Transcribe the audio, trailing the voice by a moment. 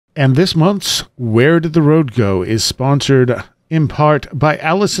And this month's Where Did the Road Go is sponsored in part by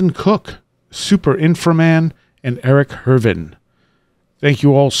Allison Cook, Super Inframan, and Eric Hervin. Thank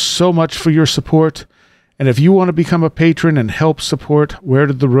you all so much for your support. And if you want to become a patron and help support Where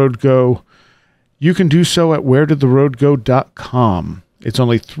Did the Road Go, you can do so at wheredidtheroadgo.com. It's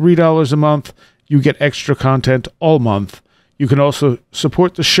only $3 a month. You get extra content all month. You can also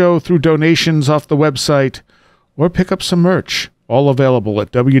support the show through donations off the website or pick up some merch. All available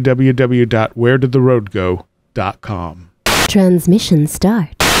at www.wheredidtheroadgo.com. Transmission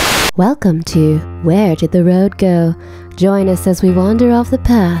start. Welcome to Where Did the Road Go? Join us as we wander off the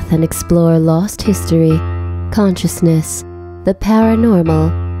path and explore lost history, consciousness, the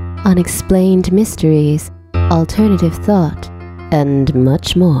paranormal, unexplained mysteries, alternative thought, and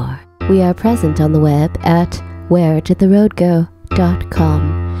much more. We are present on the web at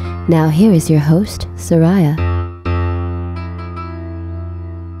wheredidtheroadgo.com. Now here is your host, Seriah.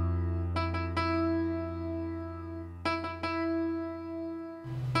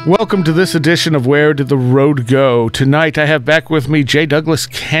 Welcome to this edition of Where Did the Road Go? Tonight I have back with me J. Douglas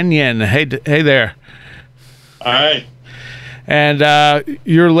Kenyon. Hey there. Hi. And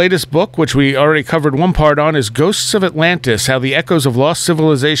your latest book, which we already covered one part on, is Ghosts of Atlantis, How the Echoes of Lost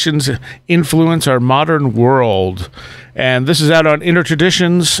Civilizations Influence Our Modern World. And this is out on Inner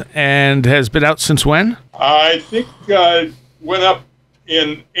Traditions and has been out since when? I think went up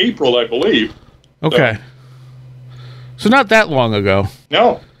in April, I believe. Okay. So not that long ago.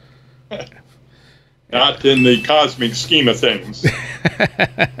 No. Not in the cosmic scheme of things.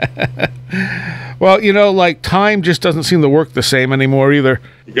 Well, you know, like time just doesn't seem to work the same anymore either.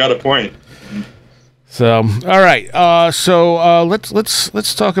 You got a point. So, all right.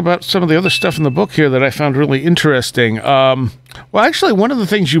 Let's talk about some of the other stuff in the book here that I found really interesting. Well, actually, one of the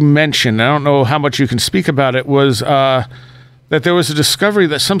things you mentioned, I don't know how much you can speak about it, was that there was a discovery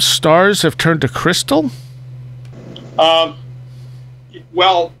that some stars have turned to crystal.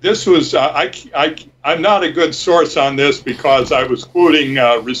 Well, this was, I'm not a good source on this because I was quoting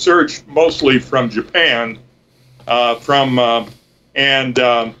research mostly from Japan, and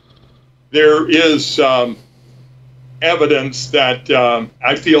there is evidence that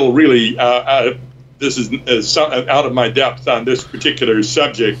I feel really, this is out of my depth on this particular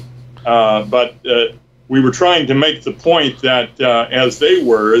subject, but we were trying to make the point that, as they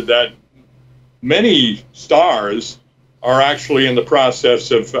were, that many stars are actually in the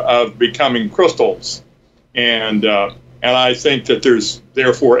process of becoming crystals, and I think that there's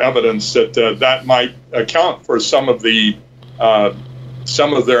therefore evidence that that might account for some of their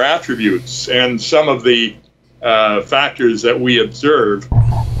attributes and some of the factors that we observe.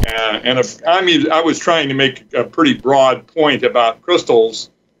 I was trying to make a pretty broad point about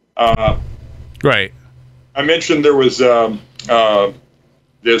crystals. Right. I mentioned there was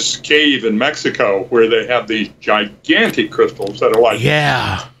this cave in Mexico where they have these gigantic crystals that are like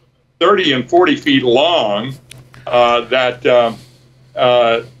 30 and 40 feet long, that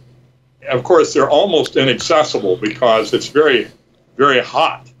of course they're almost inaccessible because it's very, very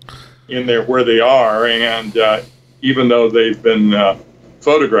hot in there where they are, and even though they've been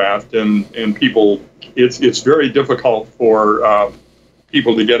photographed and people, it's very difficult for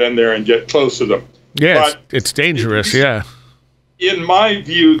people to get in there and get close to them. Yeah, it's dangerous, yeah. In my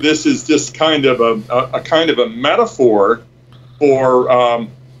view, this is just kind of a kind of a metaphor for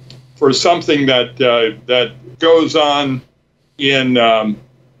something that goes on in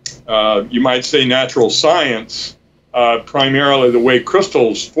you might say natural science, primarily the way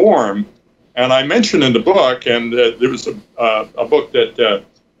crystals form. And I mentioned in the book, and there was a book that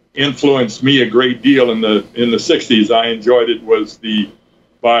influenced me a great deal in the 60s. I enjoyed it. Was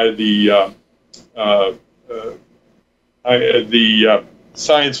by the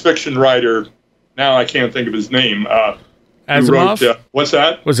science fiction writer, now I can't think of his name. Asimov? Wrote, what's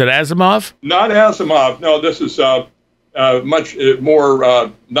that? Was it Asimov? Not Asimov. No, this is much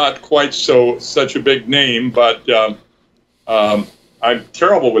more, not quite such a big name, but I'm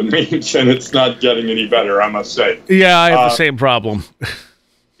terrible with names, and it's not getting any better, I must say. Yeah, I have the same problem.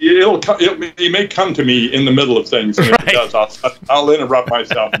 It may come to me in the middle of things, and if it does, I'll interrupt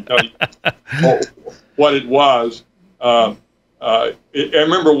myself and tell you what it was. I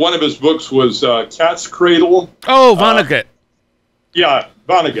remember one of his books was Cat's Cradle. Oh, Vonnegut. Yeah,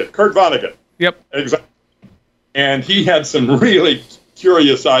 Vonnegut, Kurt Vonnegut. Yep. Exactly. And he had some really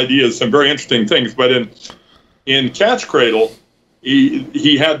curious ideas, some very interesting things. But in Cat's Cradle,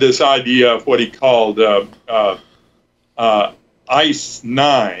 he had this idea of what he called Ice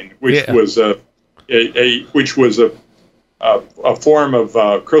 9, which was a form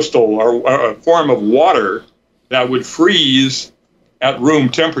of crystal, or a form of water that would freeze at room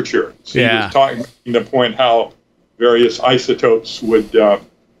temperature. So he Yeah. was making the point how various isotopes would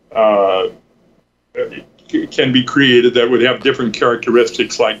can be created that would have different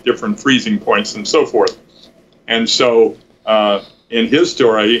characteristics, like different freezing points and so forth. And so in his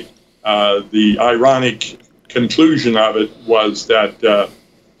story, the ironic conclusion of it was that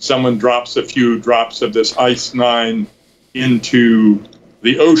someone drops a few drops of this ice 9 into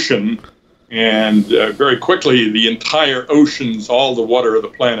the ocean, and very quickly the entire oceans, all the water of the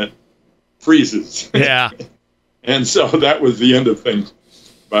planet, freezes. Yeah. And so that was the end of things.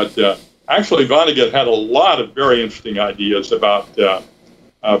 But actually, Vonnegut had a lot of very interesting ideas about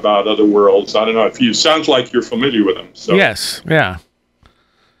other worlds. I don't know if sounds like you're familiar with them. So. Yes, yeah.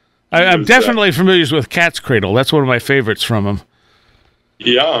 I'm definitely familiar with Cat's Cradle. That's one of my favorites from him.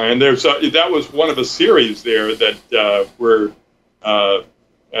 Yeah, and that was one of a series there that where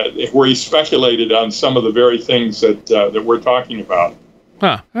he speculated on some of the very things that we're talking about.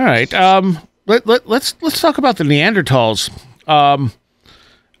 Huh. All right. Let's talk about the Neanderthals.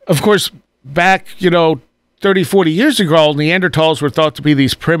 Of course, back 30, 40 years ago, Neanderthals were thought to be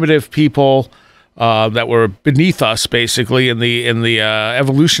these primitive people that were beneath us, basically, in the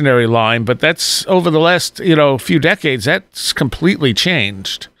evolutionary line. But that's over the last few decades. That's completely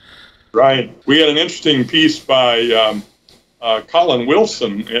changed. Right. We had an interesting piece by Colin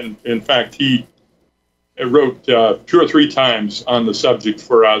Wilson. In fact, he wrote 2 or 3 times on the subject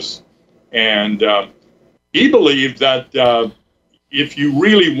for us, and he believed that if you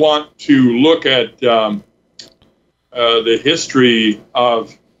really want to look at the history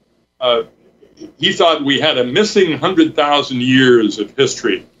of he thought we had a missing 100,000 years of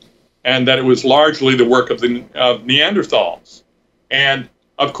history, and that it was largely the work of Neanderthals. And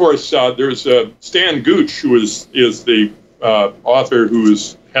of course, there's Stan Gooch, who is the author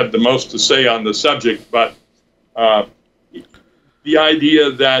who's had the most to say on the subject. But the idea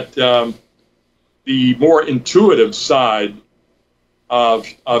that the more intuitive side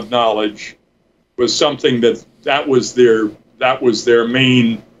of knowledge was something that was their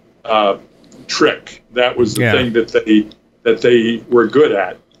main trick. That was the thing that they were good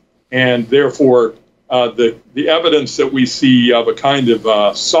at, and therefore the evidence that we see of a kind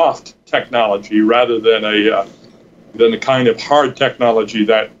of soft technology rather than a kind of hard technology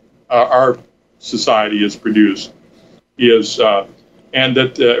that our society has produced is and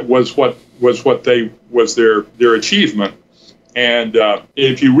that was their achievement. And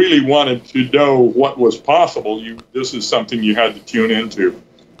if you really wanted to know what was possible, this is something you had to tune into.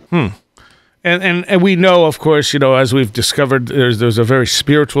 And we know, of course, as we've discovered, there's a very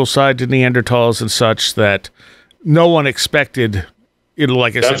spiritual side to Neanderthals and such that no one expected,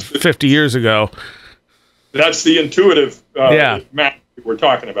 like I said, 50 years ago. That's the intuitive map we're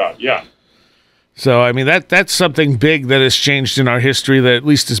talking about, yeah. So, I mean, that's something big that has changed in our history that at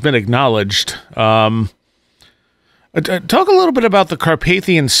least has been acknowledged. Talk a little bit about the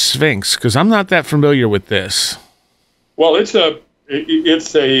Carpathian Sphinx, because I'm not that familiar with this. Well,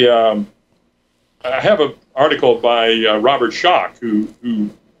 I have an article by Robert Schoch who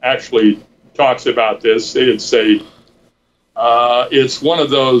actually talks about this. It's one of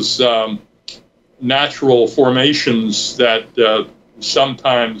those natural formations that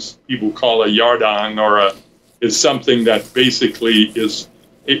sometimes people call a yardang, or is something that basically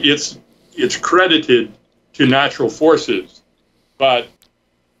it's credited to natural forces, but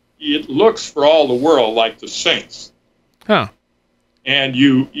it looks for all the world like the Sphinx. Huh. And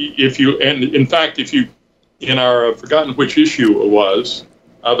in fact, in our forgotten which issue it was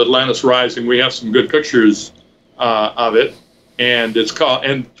of Atlantis Rising, we have some good pictures of it, and it's called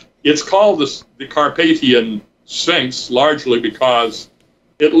the Carpathian Sphinx largely because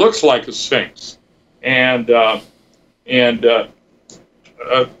it looks like a sphinx. And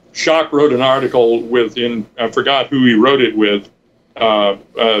Schoch wrote an article I forgot who he wrote it with,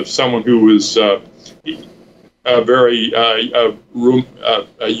 someone who was a very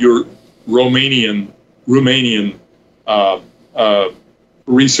Romanian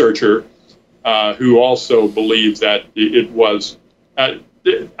researcher who also believed that it was.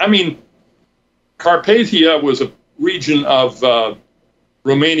 Carpathia was a region of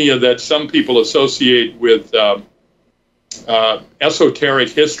Romania that some people associate with esoteric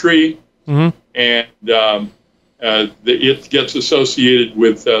history, and it gets associated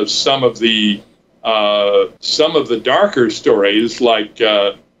with some of the darker stories, like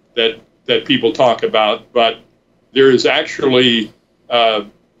that people talk about. But there is actually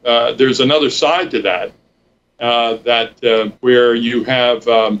there's another side to that, where you have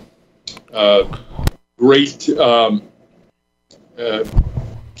great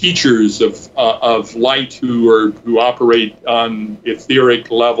teachers of light who operate on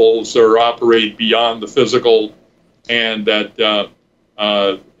etheric levels or operate beyond the physical, and that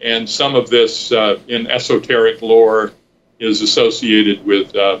and some of this in esoteric lore is associated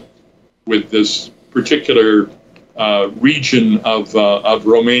with this particular region of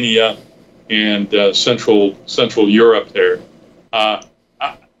Romania and Central Europe there.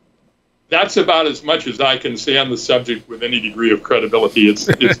 That's about as much as I can say on the subject with any degree of credibility.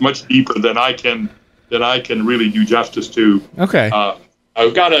 It's much deeper than I can really do justice to. Okay.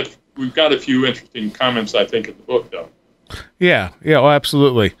 We've got a few interesting comments, I think, in the book, though. Yeah. Oh,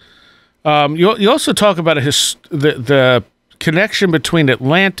 absolutely. You also talk about the connection between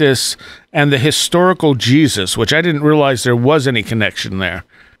Atlantis and the historical Jesus, which I didn't realize there was any connection there.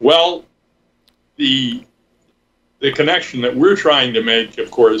 Well, the connection that we're trying to make,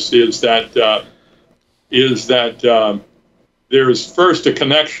 of course, is that there is first a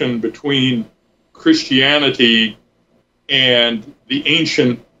connection between Christianity and the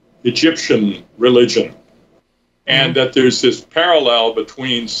ancient Egyptian religion, and that there's this parallel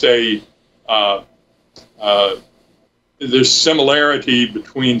between, say, there's similarity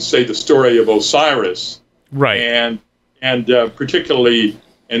between, say, the story of Osiris, right, and particularly,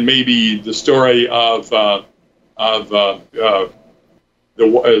 and maybe the story of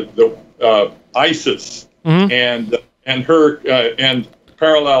Isis, and her and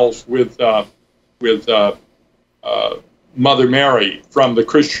parallels with Mother Mary from the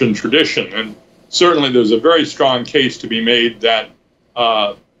Christian tradition. And certainly there's a very strong case to be made that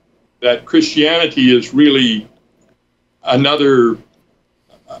that Christianity is really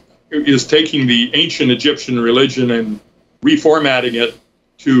is taking the ancient Egyptian religion and reformatting it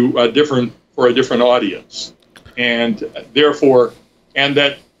to for a different audience. And therefore, and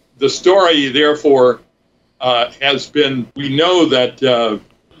that the story therefore has been. We know that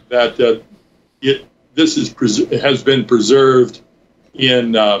has been preserved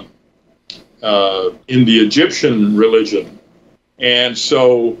in the Egyptian religion, and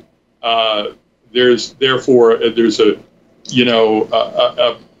so there's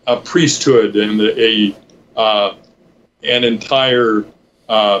a priesthood and an entire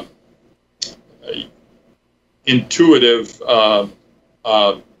intuitive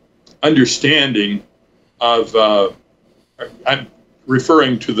understanding of I'm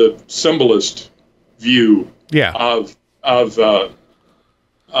referring to the symbolist view of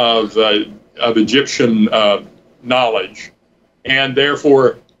Egyptian knowledge, and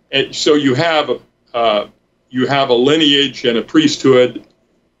therefore so you have a lineage and a priesthood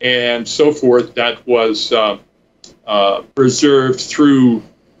and so forth that was preserved through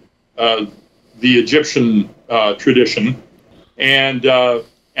the Egyptian tradition, and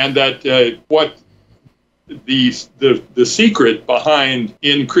that what the secret behind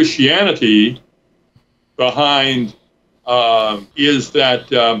in Christianity is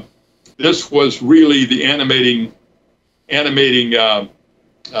that this was really the animating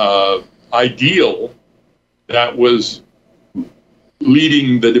ideal that was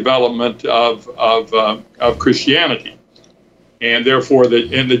leading the development of Christianity. And therefore,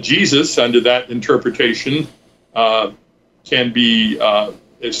 the Jesus, under that interpretation, can be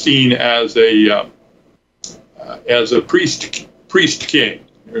seen as a priest king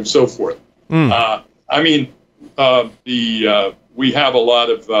and so forth. We have a lot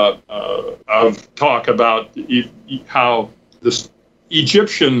of talk about how this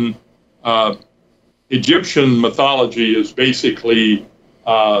Egyptian mythology is basically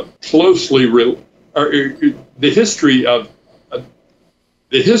closely the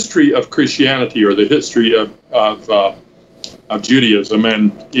history of Christianity, or the history of Judaism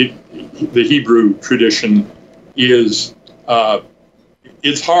and the Hebrew tradition is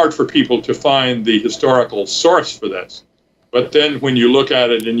it's hard for people to find the historical source for this. But then when you look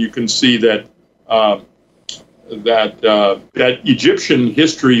at it and you can see that that Egyptian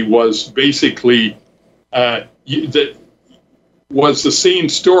history was basically that was the same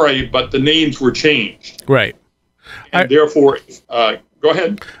story, but the names were changed. Right. And therefore, go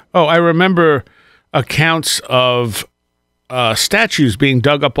ahead. Oh, I remember accounts of statues being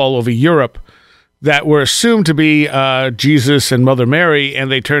dug up all over Europe that were assumed to be Jesus and Mother Mary, and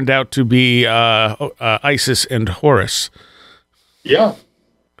they turned out to be Isis and Horus. Yeah.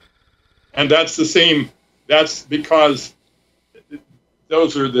 And that's the same. That's because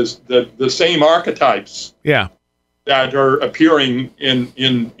those are the same archetypes. Yeah. That are appearing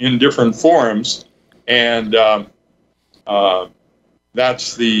in different forms, and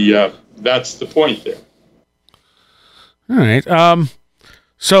that's the point there. All right.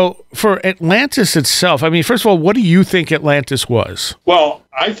 So for Atlantis itself, I mean, first of all, what do you think Atlantis was? Well,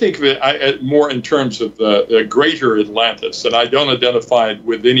 I think of it more in terms of the greater Atlantis, and I don't identify it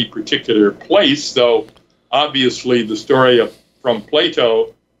with any particular place, though obviously the story from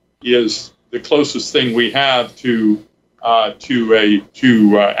Plato is the closest thing we have to actual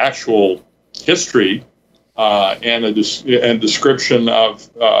history and description of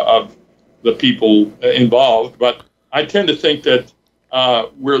the people involved. But I tend to think that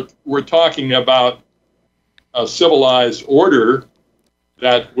we're talking about a civilized order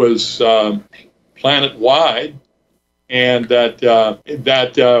that was planet-wide, and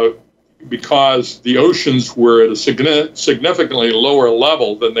that because the oceans were at a significantly lower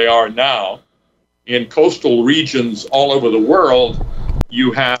level than they are now, in coastal regions all over the world,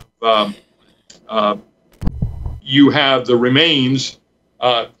 you have the remains.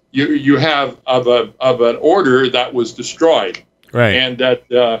 You have of an order that was destroyed. Right. And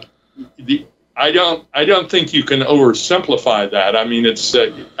that I don't think you can oversimplify that. I mean, it's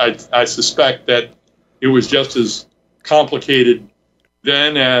I suspect that it was just as complicated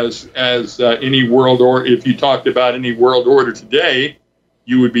then as any world order. If you talked about any world order today,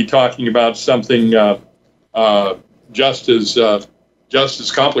 you would be talking about something just as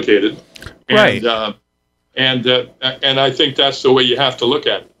complicated. Right. And I think that's the way you have to look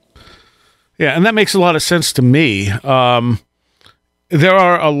at it. Yeah, and that makes a lot of sense to me. There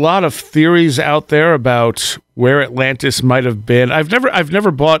are a lot of theories out there about where Atlantis might have been. I've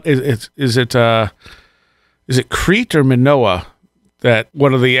never bought. Is it Crete or Minoan? That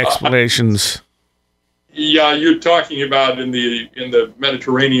one of the explanations. Yeah, you're talking about in the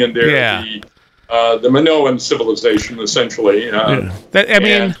Mediterranean there. Yeah. The Minoan civilization, essentially. Yeah,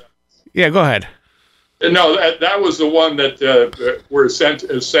 go ahead. No, that was the one that where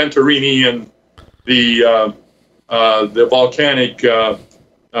Santorini and the volcanic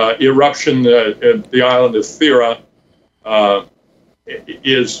eruption at the island of Thera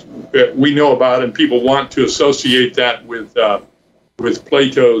we know about, and people want to associate that with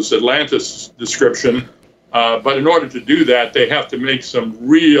Plato's Atlantis description. But in order to do that, they have to make some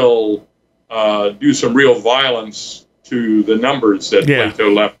real violence to the numbers that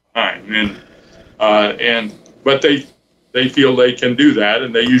Plato left behind, but they feel they can do that,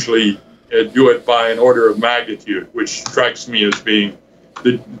 and they usually do it by an order of magnitude, which strikes me as being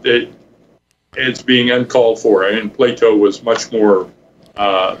uncalled for. And Plato was much more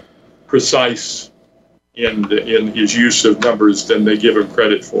precise in his use of numbers than they give him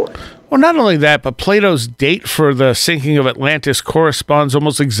credit for. Well, not only that, but Plato's date for the sinking of Atlantis corresponds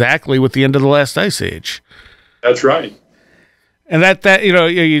almost exactly with the end of the last ice age. That's right. And that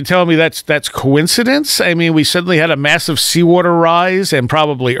you tell me that's coincidence? I mean, we suddenly had a massive seawater rise and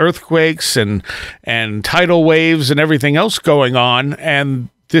probably earthquakes and tidal waves and everything else going on, and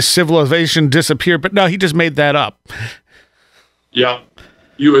this civilization disappeared. But no, he just made that up. Yeah,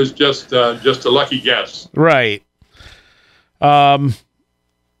 he was just a lucky guess. Right. What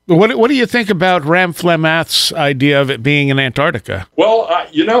do you think about Rand Flem-Ath's idea of it being in Antarctica? Well,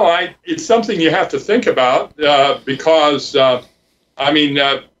 it's something you have to think about because.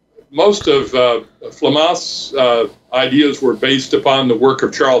 Most of Flem-Ath's ideas were based upon the work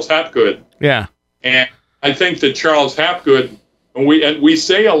of Charles Hapgood. Yeah, and I think that Charles Hapgood, we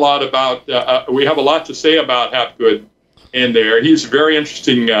say a lot about. We have a lot to say about Hapgood in there. He's a very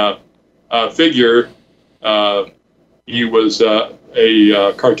interesting figure. He was a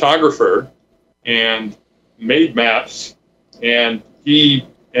cartographer and made maps, and he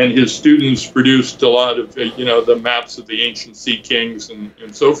and his students produced a lot of, the maps of the ancient sea kings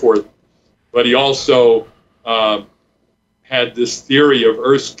and so forth. But he also had this theory of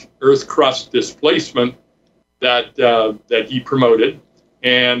Earth crust displacement that he promoted,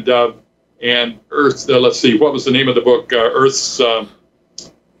 and Earth. Let's see, what was the name of the book? Earth's. I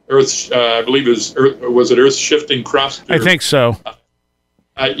believe was it Earth's shifting crust? I think so.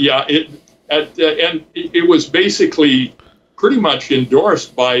 Yeah. It was basically pretty much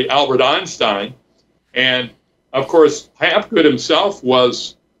endorsed by Albert Einstein, and of course Hapgood himself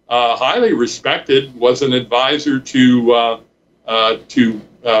was highly respected, was an advisor to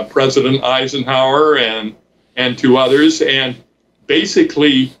President Eisenhower and to others, and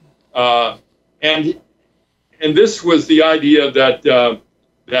basically and this was the idea that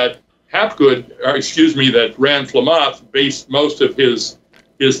that Rand Flem-Ath based most of his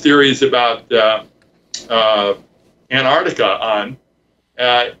theories about Antarctica on,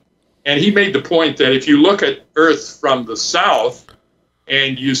 and he made the point that if you look at Earth from the south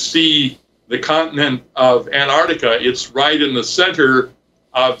and you see the continent of Antarctica, it's right in the center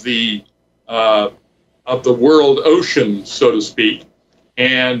of the world ocean, so to speak,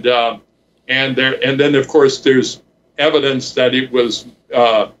 and then of course there's evidence that it was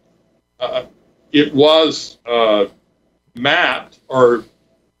mapped, or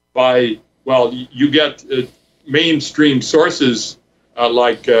by, well, you get mainstream sources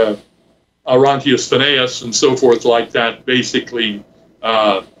like Arantius Phineas and so forth like that, basically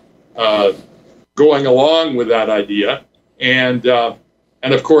going along with that idea, and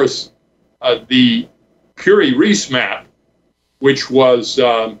of course the Curie-Rees map, which was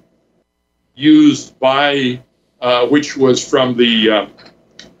used by, which was from the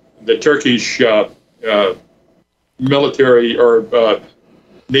Turkish military or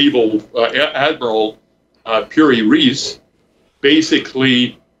naval admiral Curie-Rees,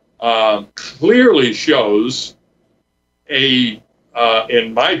 basically clearly shows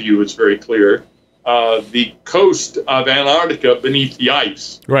in my view, it's very clear, the coast of Antarctica beneath the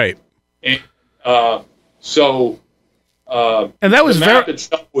ice. Right. And and that was the map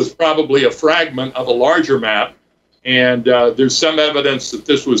itself was probably a fragment of a larger map, and there's some evidence that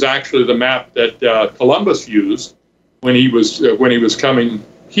this was actually the map that Columbus used when he was coming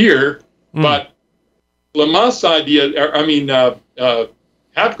here. But Flem-Ath's idea,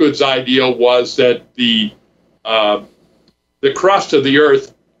 Hapgood's idea, was that the crust of the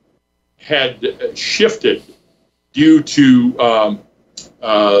Earth had shifted due to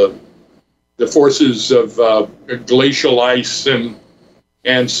the forces of glacial ice and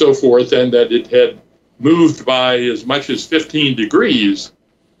so forth, and that it had moved by as much as 15 degrees,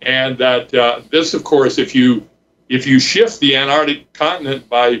 and that this, of course, if you shift the Antarctic continent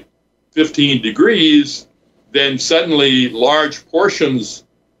by 15 degrees, then suddenly large portions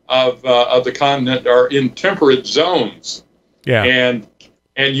of the continent are in temperate zones. Yeah, and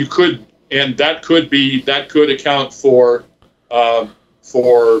that could account for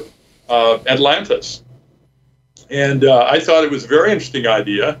Atlantis. And I thought it was a very interesting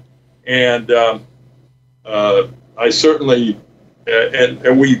idea, and I certainly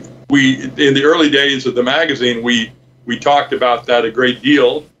and we in the early days of the magazine we talked about that a great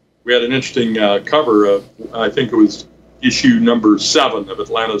deal. We had an interesting cover of, I think it was issue number 7 of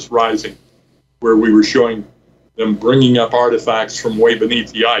Atlantis Rising, where we were showing them bringing up artifacts from way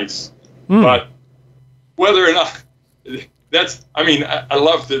beneath the ice. But whether or not I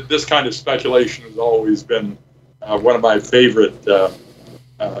love that this kind of speculation has always been one of my favorite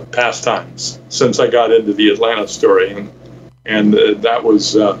pastimes since I got into the Atlantis story, and that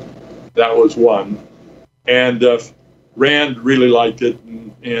was one. And Rand really liked it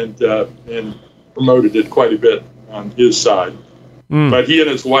and promoted it quite a bit on his side. But he and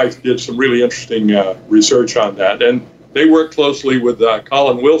his wife did some really interesting research on that, and they worked closely with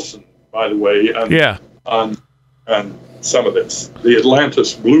Colin Wilson, by the way, on some of this. The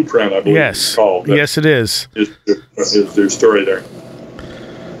Atlantis Blueprint, I believe it's called. Yes, it is. Is their story there.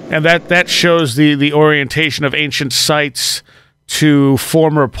 And that shows the orientation of ancient sites to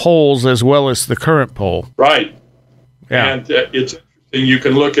former poles as well as the current pole. Right. Yeah. And it's interesting. You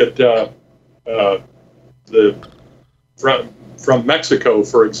can look at from Mexico,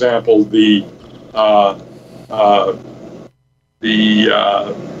 for example, the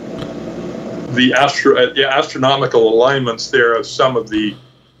astronomical alignments there of some of the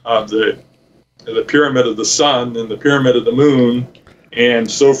pyramid of the sun and the pyramid of the moon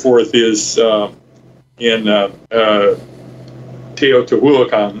and so forth is in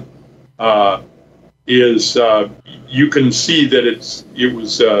Teotihuacan. You can see that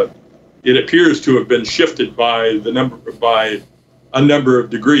it appears to have been shifted by a number of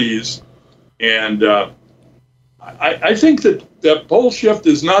degrees, and I think that pole shift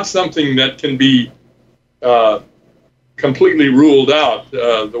is not something that can be completely ruled out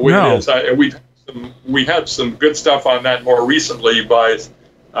the way it is. We had some good stuff on that more recently by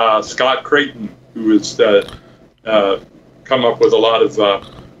Scott Creighton, who has come up with a lot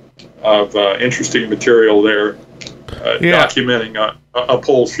of interesting material there, documenting a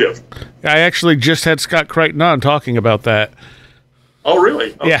pole shift. I actually just had Scott Creighton on talking about that. Oh,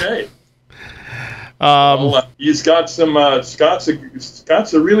 really? Okay. Yeah. He's got some. Scott's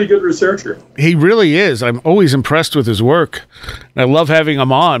a really good researcher. He really is. I'm always impressed with his work. And I love having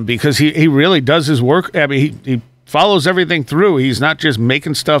him on because he really does his work. I mean, he follows everything through. He's not just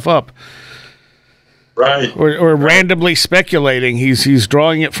making stuff up. Right. Or randomly speculating. He's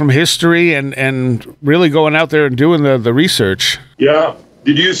drawing it from history and really going out there and doing the research. Yeah.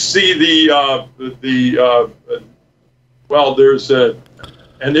 Did you see well, there's an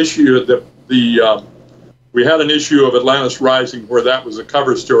issue that we had an issue of Atlantis Rising where that was a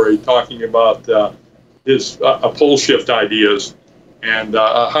cover story talking about his pole shift ideas, and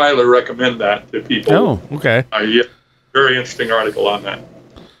I highly recommend that to people. Oh, okay. very interesting article on that.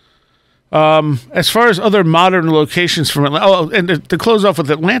 As far as other modern locations from and to close off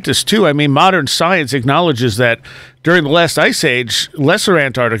with Atlantis too, I mean, modern science acknowledges that during the last ice age, Lesser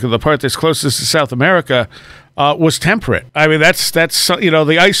Antarctica, the part that's closest to South America, was temperate. I mean, that's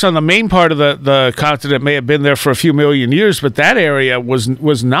the ice on the main part of the continent may have been there for a few million years, but that area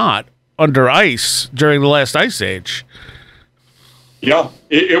was not under ice during the last ice age. Yeah,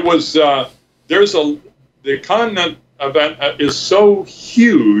 it was. The continent event is so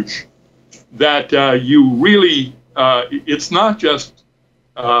huge that you really, it's not just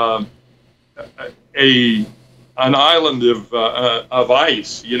an island of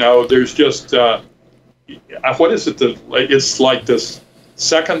ice. There's just what is it? It's like this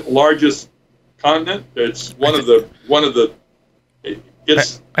second largest continent. It's one of the.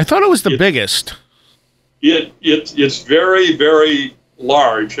 I thought it was the biggest. It's very, very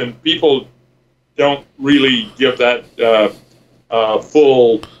large, and people don't really give that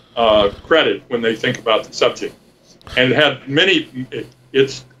full credit when they think about the subject. And it had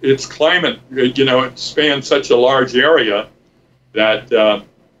its climate, it spans such a large area that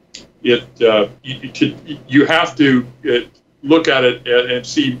you have to look at it and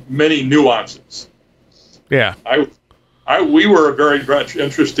see many nuances. Yeah. We were very much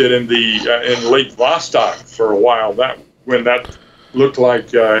interested in in Lake Vostok for a while. When that looked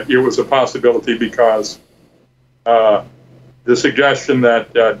like it was a possibility, because the suggestion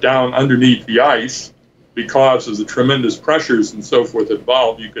that down underneath the ice, because of the tremendous pressures and so forth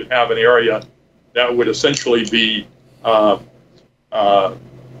involved, you could have an area that would essentially be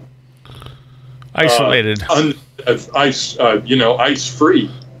isolated,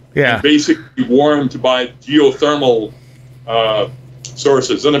 ice-free. Yeah, and basically warmed by geothermal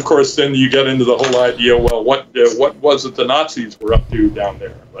sources. And of course, then you get into the whole idea. Well, what was it the Nazis were up to down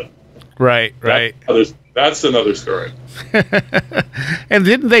there? But right. That's another story. And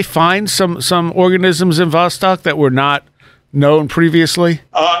didn't they find some organisms in Vostok that were not known previously?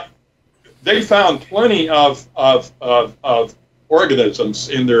 They found plenty of organisms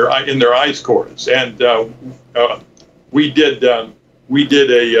in their ice cores, and we did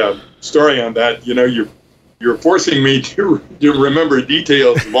a story on that. You're forcing me to remember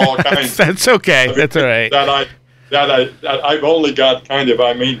details of all kinds. That's okay. That's all right. That I've only got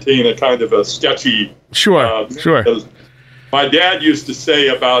I maintain a kind of a sketchy. Sure. My dad used to say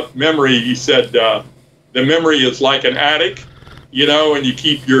about memory. He said the memory is like an attic, and you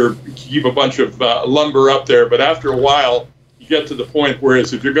keep a bunch of lumber up there, but after a while you get to the point where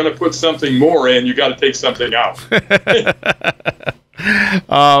if you're going to put something more in, you got to take something out.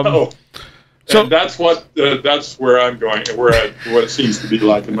 So that's where I'm going, what it seems to be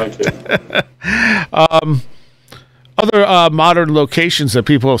like in my case. Other modern locations that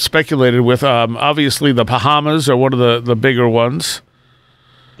people have speculated with, obviously the Bahamas are one of the bigger ones.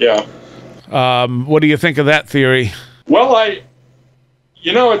 Yeah. What do you think of that theory? Well,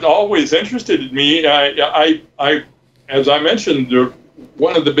 it always interested me. I as I mentioned,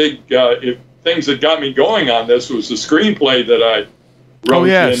 one of the big things that got me going on this was the screenplay that I wrote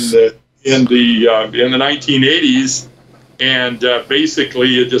in the 1980s, and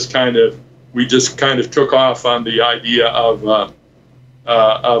basically it we just kind of took off on the idea of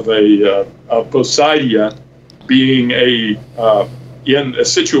Poseidon being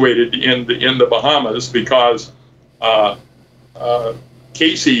situated in the Bahamas, because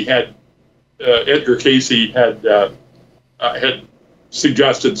Edgar Cayce had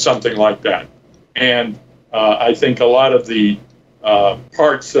suggested something like that, and I think a lot of the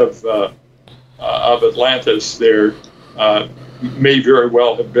parts of Atlantis there may very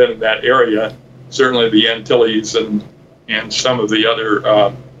well have been in that area. Certainly the Antilles and some of the other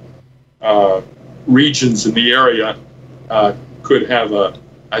regions in the area could have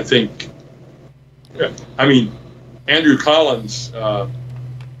Andrew Collins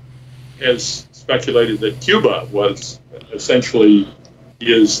has speculated that Cuba was essentially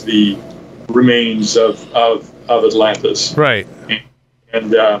the remains of Atlantis. Right.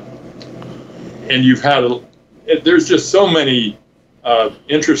 And you've had there's just so many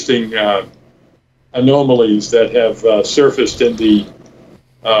interesting anomalies that have surfaced in the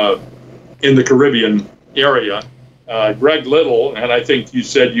Caribbean area. Greg Little, and I think you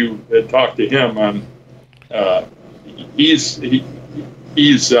said you had talked to him on. He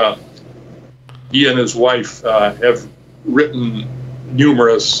and his wife have written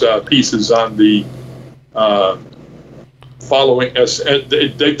numerous pieces on the following us.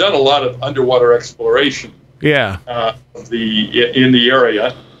 They've done a lot of underwater exploration. Yeah. In the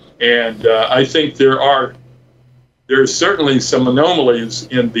area, and I think there's certainly some anomalies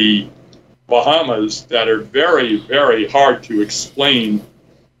in the Bahamas that are very, very hard to explain.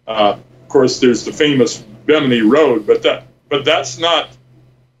 Of course, there's the famous Bimini Road, but that's not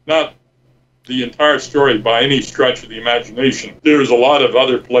the entire story by any stretch of the imagination. There's a lot of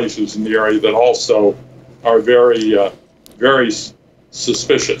other places in the area that also are very, very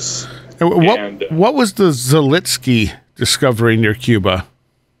suspicious. What was the Zalitzki discovery near Cuba?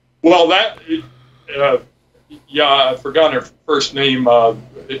 Well, I forgot her first name, but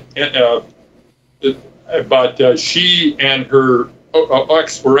she and her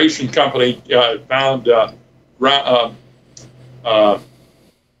exploration company found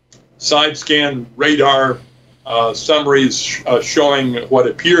side scan radar summaries showing what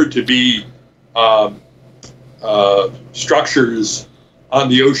appeared to be structures on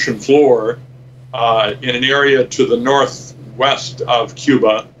the ocean floor in an area to the northwest of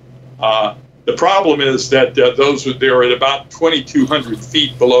Cuba. The problem is that they're at about 2,200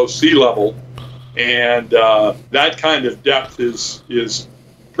 feet below sea level, and that kind of depth is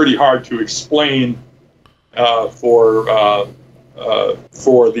pretty hard to explain for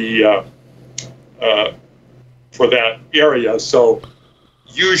that area. So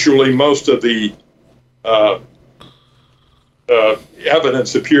usually most of the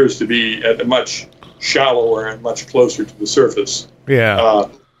evidence appears to be at a much shallower and much closer to the surface. Yeah.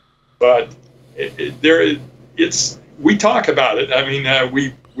 But we talk about it. I mean,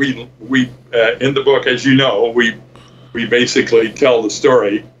 we in the book, as you know, we basically tell the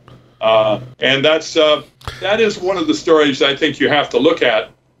story, and that is one of the stories I think you have to look at.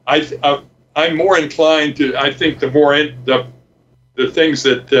 I'm more inclined to. I think the things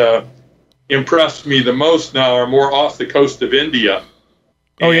that impressed me the most now are more off the coast of India.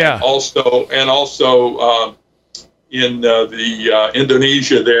 Also in the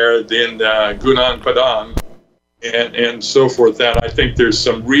Indonesia there, in Gunung Padang, and so forth. That I think there's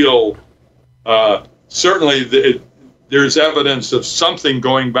some real, certainly there's evidence of something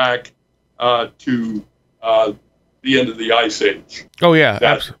going back to the end of the Ice Age. Oh yeah,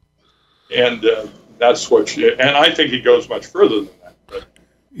 absolutely. And that's what, and I think it goes much further than that. But.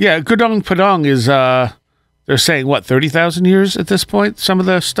 Yeah, Gunung Padang is, they're saying, what, 30,000 years at this point? Some of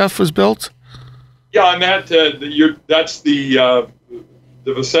the stuff was built? Yeah, and that's the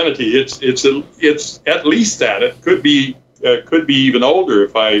vicinity. It's at least that. It could be even older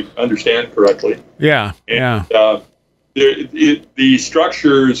if I understand correctly. Yeah, and, the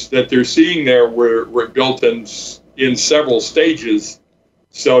structures that they're seeing there were built in several stages.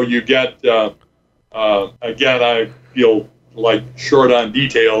 So you get, again, I feel like short on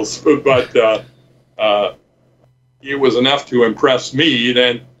details, but it was enough to impress me.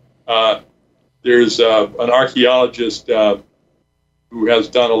 Then there's an archaeologist who has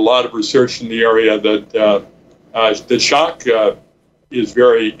done a lot of research in the area that Schoch is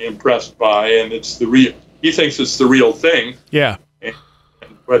very impressed by, and he thinks it's the real thing. Yeah.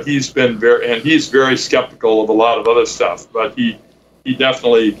 But he's very skeptical of a lot of other stuff. But he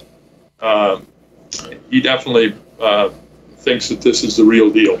definitely thinks that this is the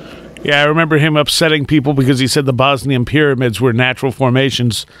real deal. Yeah, I remember him upsetting people because he said the Bosnian Pyramids were natural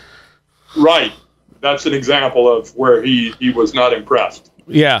formations. Right. That's an example of where he was not impressed.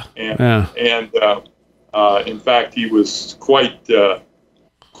 Yeah. And in fact, he was quite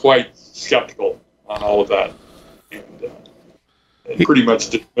skeptical on all of that, and pretty much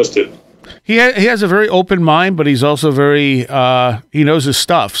dismissed it. He has a very open mind, but he's also very he knows his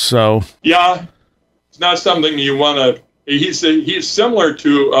stuff. So yeah, it's not something you want to. He's similar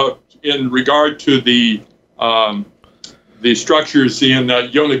to in regard to the structures in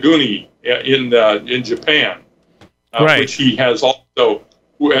Yonaguni in Japan, right. Which he has also.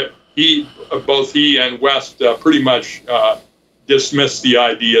 Both he and West pretty much dismissed the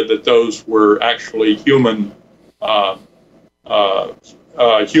idea that those were actually human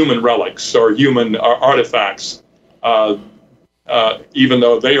relics or human artifacts, even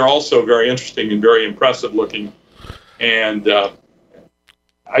though they are also very interesting and very impressive looking. And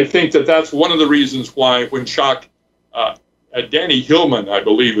I think that that's one of the reasons why when Schoch, Danny Hillman, I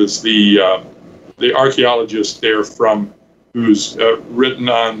believe, is the archaeologist there who's written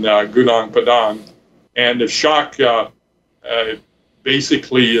on Gunung Padang, and if Schoch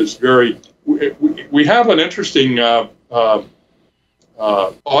basically is very. We have an interesting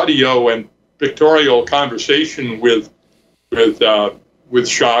audio and pictorial conversation with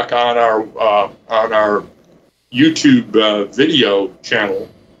Schoch on our YouTube video channel,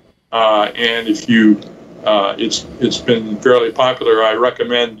 and if you, it's been fairly popular. I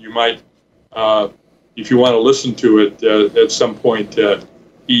recommend you might, if you want to listen to it at some point.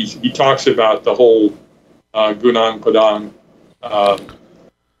 He talks about the whole Gunung Padang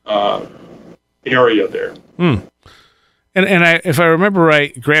area there. And if I remember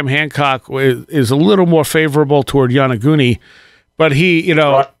right, Graham Hancock is a little more favorable toward Yonaguni, but he,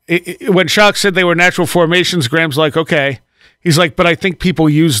 when Schoch said they were natural formations, Graham's like, okay. He's like, but I think people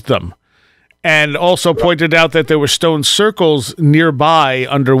used them. And also pointed out that there were stone circles nearby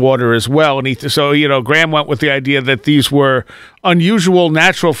underwater as well. And Graham went with the idea that these were unusual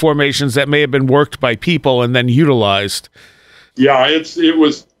natural formations that may have been worked by people and then utilized. Yeah, it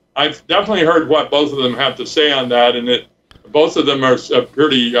was. I've definitely heard what both of them have to say on that, and both of them are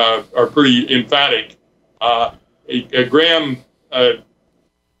pretty emphatic. Graham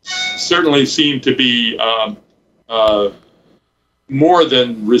certainly seemed to be more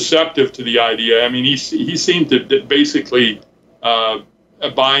than receptive to the idea. I mean, he seemed to basically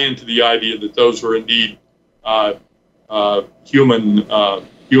buy into the idea that those were indeed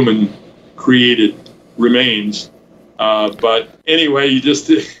human created remains. But anyway,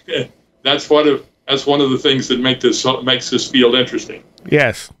 that's one of the things that makes this field interesting.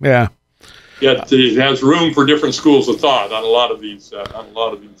 Yes, yeah. Yet it has room for different schools of thought on a lot of these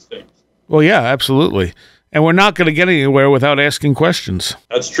things. Well, yeah, absolutely. And we're not going to get anywhere without asking questions.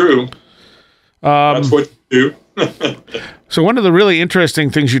 That's true. That's what you do. So one of the really interesting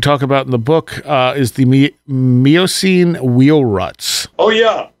things you talk about in the book is the Miocene wheel ruts. Oh,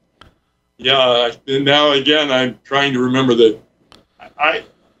 yeah. Yeah. Now, again, I'm trying to remember that.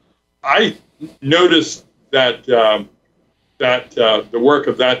 I noticed that the work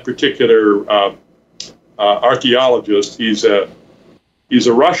of that particular archaeologist, he's a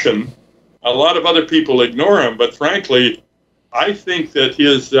Russian. A lot of other people ignore him, but frankly, I think that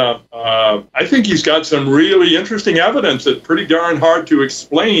I think he's got some really interesting evidence that's pretty darn hard to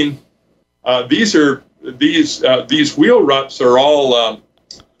explain. These wheel ruts are all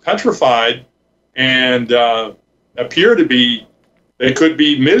petrified and appear to be. They could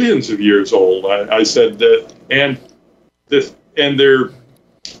be millions of years old. I said that, and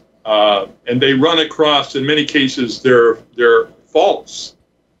they run across. In many cases, they're faults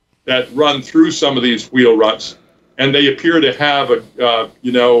that run through some of these wheel ruts, and they appear to have a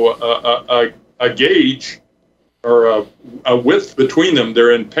gauge or a width between them.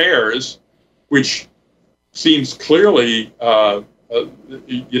 They're in pairs, which seems clearly to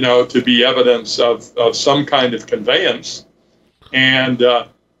be evidence of some kind of conveyance. And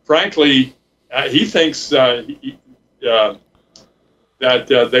frankly, he thinks that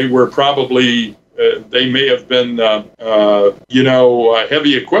they were probably. They may have been,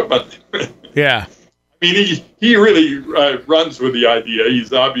 heavy equipment. Yeah. I mean, he really runs with the idea.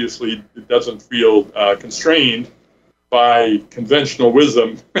 He's obviously doesn't feel constrained by conventional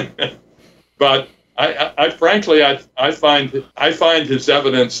wisdom. But I frankly find his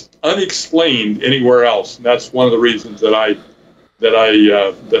evidence unexplained anywhere else, and that's one of the reasons that I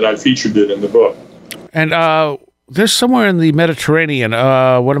featured it in the book. And there's somewhere in the Mediterranean,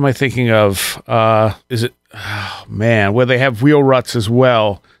 what am I thinking of? Is it, where they have wheel ruts as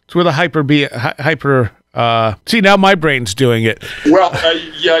well? It's where the see, now my brain's doing it. Well,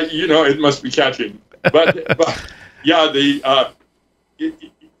 yeah, it must be catching. But yeah,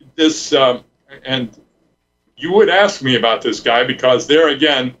 and you would ask me about this guy because there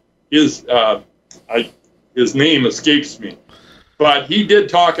again, his name escapes me. But he did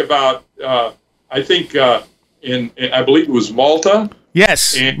talk about, I think, I believe it was Malta.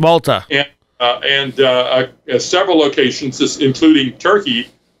 Yes, Malta. And several locations, including Turkey.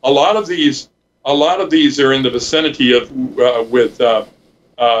 A lot of these are in the vicinity of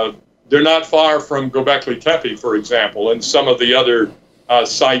they're not far from Gobekli Tepe, for example, and some of the other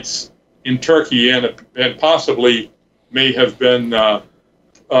sites in Turkey, and possibly may have been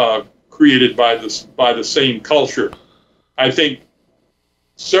created by the same culture. I think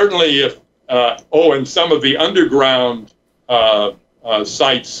certainly if. And some of the underground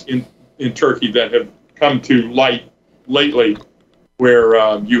sites in Turkey that have come to light lately,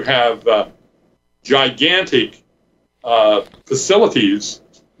 where you have gigantic facilities,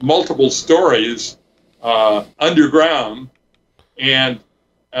 multiple stories underground, and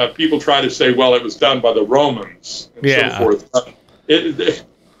people try to say, well, it was done by the Romans and so forth.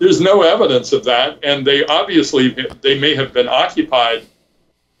 There's no evidence of that, and they may have been occupied.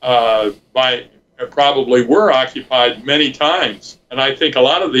 Probably were occupied many times. And I think a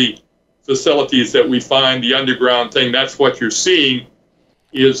lot of the facilities that we find, the underground thing, that's what you're seeing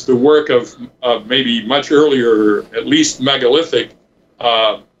is the work of maybe much earlier, at least megalithic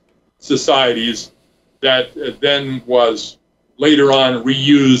societies that then was later on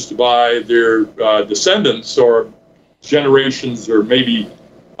reused by their descendants or generations or maybe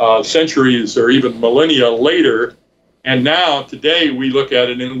centuries or even millennia later. And now, today, we look at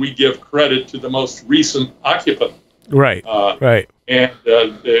it and we give credit to the most recent occupant. Right, right. And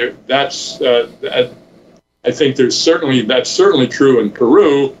that's, I think that's certainly true in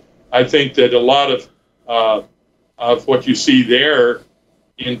Peru. I think that a lot of what you see there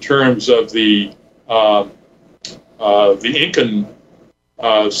in terms of the Incan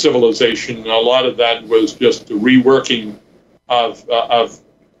civilization, a lot of that was just the reworking of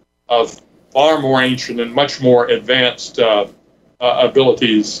far more ancient and much more advanced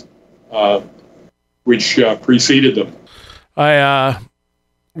abilities which preceded them.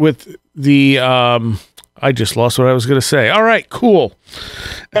 I just lost what I was going to say. All right, cool.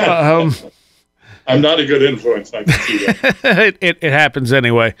 I'm not a good influence, I can see that. It happens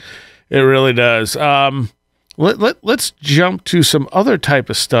anyway. It really does. Let's jump to some other type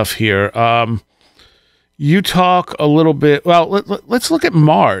of stuff here. You talk a little bit. Well, let's look at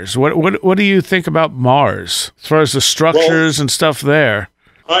Mars. What do you think about Mars as far as the structures and stuff there?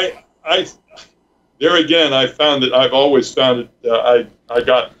 There again, I've always found it. I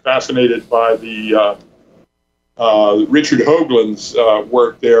got fascinated by the Richard Hoagland's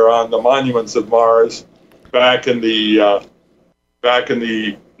work there on the monuments of Mars back in the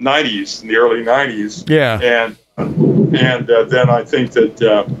 90s, in the early 90s. Yeah. And then I think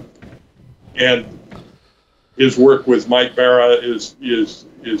that and his work with Mike Barra is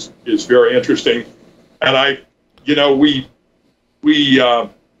very interesting. And we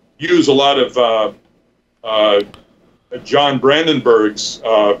use a lot of John Brandenburg's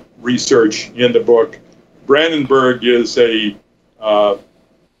research in the book. Brandenburg is a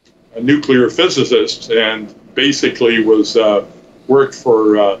nuclear physicist and basically worked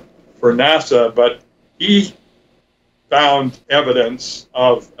for NASA, but he found evidence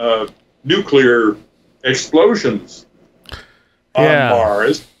of nuclear explosions on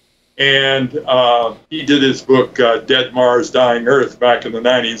Mars, and he did his book Dead Mars, Dying Earth back in the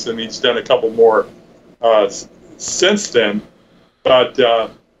 90s, and he's done a couple more since then. But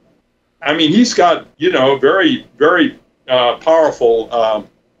I mean, he's got very, very powerful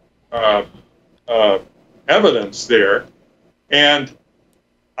evidence there, and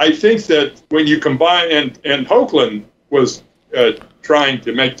I think that when you combine, and Hoagland was trying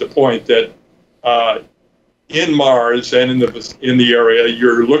to make the point that in Mars and in the area,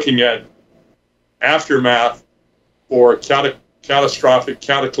 you're looking at aftermath for catastrophic,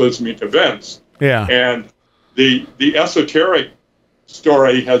 cataclysmic events. Yeah. And the esoteric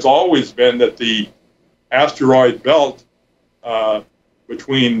story has always been that the asteroid belt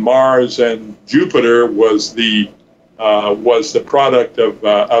between Mars and Jupiter was the product of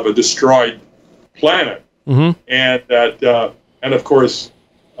a destroyed planet, and that and of course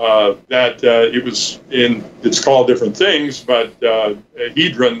that it was it's called different things, but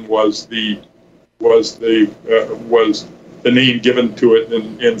Hedron was the name given to it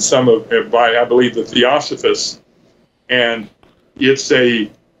in some by I believe the Theosophists, and it's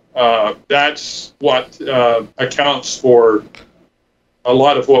that's what accounts for a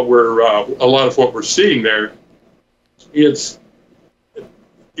lot of what we're seeing there.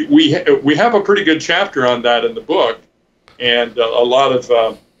 We have a pretty good chapter on that in the book, and a lot of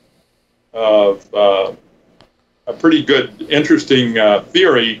a pretty good, interesting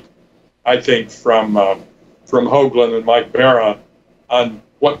theory, I think, from Hoagland and Mike Barra on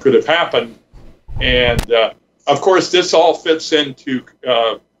what could have happened. And of course, this all fits into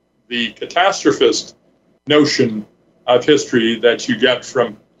the catastrophist notion of history that you get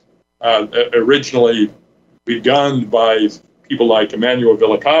from originally begun by people like Immanuel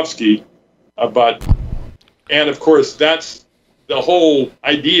Velikovsky, and of course that's the whole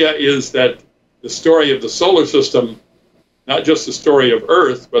idea, is that the story of the solar system, not just the story of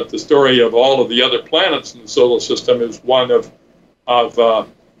Earth, but the story of all of the other planets in the solar system, is one of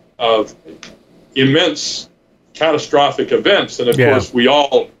immense catastrophic events. And of course we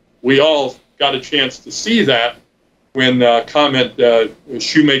all got a chance to see that when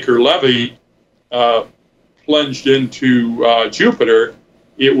Shoemaker-Levy plunged into Jupiter.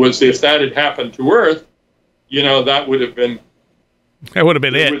 It was, if that had happened to Earth, that would have been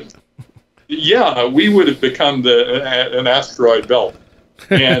it. We would have become an asteroid belt.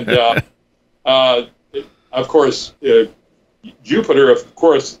 And of course, Jupiter, of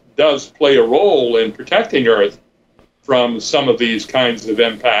course, does play a role in protecting Earth from some of these kinds of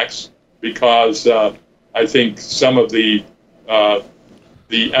impacts, because I think some of the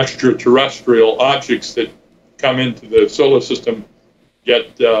extraterrestrial objects that come into the solar system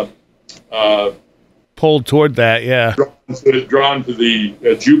get pulled toward that, drawn to the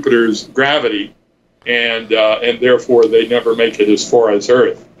Jupiter's gravity, and therefore they never make it as far as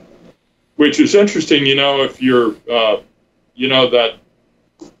Earth. which is interesting. If you're, that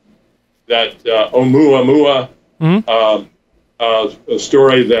Oumuamua a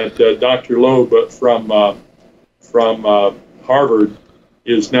story that Dr. Loeb from Harvard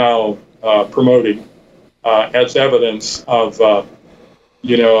is now promoting as evidence of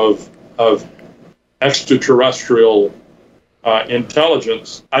extraterrestrial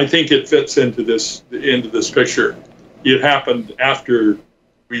intelligence. I think it fits into this picture. It happened after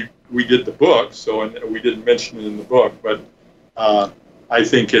we did the book, and we didn't mention it in the book, but I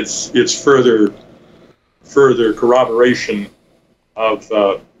think it's further corroboration of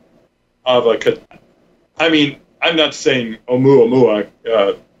a. I mean, I'm not saying Oumuamua.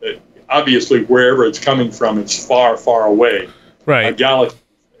 Obviously, wherever it's coming from, it's far, far away. Right. A galaxy,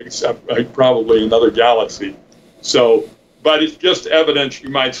 probably another galaxy. So, but it's just evidence, you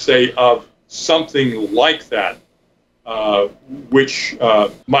might say, of something like that, which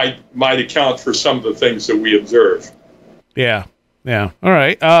might account for some of the things that we observe. Yeah. Yeah. All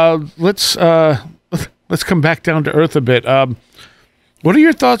right. Let's come back down to earth a bit. What are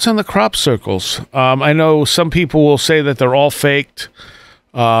your thoughts on the crop circles? I know some people will say that they're all faked.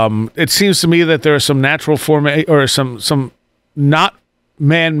 It seems to me that there are some natural or some not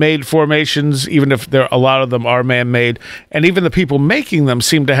man-made formations, even if a lot of them are man-made, and even the people making them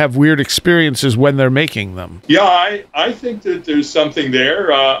seem to have weird experiences when they're making them. Yeah, I think that there's something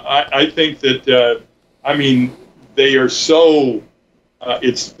there. I think that they are so.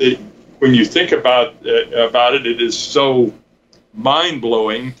 When you think about it, it is so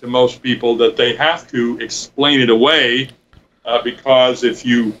mind-blowing to most people that they have to explain it away, because if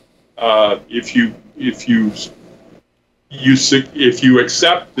you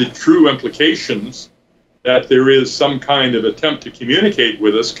accept the true implications that there is some kind of attempt to communicate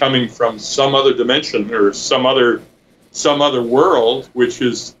with us coming from some other dimension or some other world, which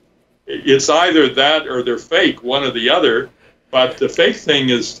is, it's either that or they're fake, one or the other. But the fake thing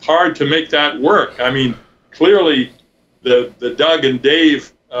is hard to make that work. I mean, clearly, the Doug and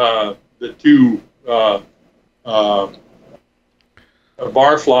Dave, the two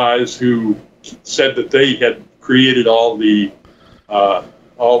barflies who said that they had created all the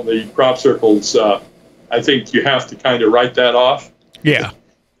crop circles, I think you have to kind of write that off. Yeah.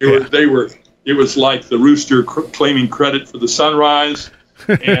 It was like the rooster claiming credit for the sunrise,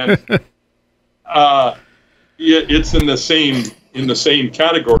 and it's in the same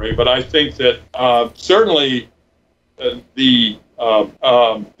category. But I think that certainly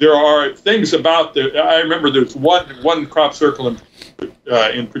there are things about I remember there's one crop circle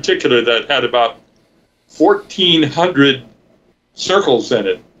in particular that had about 1,400 circles in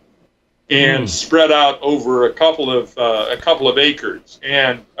it, and spread out over a couple of acres,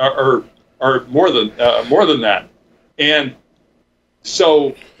 and or more than that. And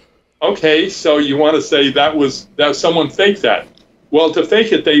so, okay, so you want to say that someone faked that? Well, to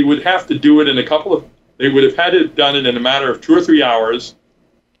fake it, they would have to do it in they would have had to have done it in a matter of 2 or 3 hours.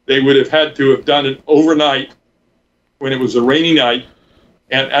 They would have had to have done it overnight when it was a rainy night.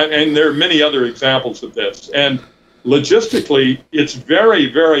 And there are many other examples of this. And logistically, it's very,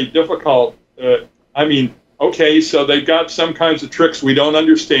 very difficult. Okay, so they've got some kinds of tricks we don't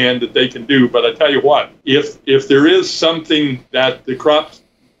understand that they can do. But I tell you what, if there is something that the crop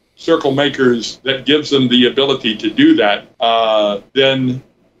circle makers that gives them the ability to do that, then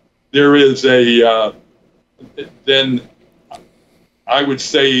there is then I would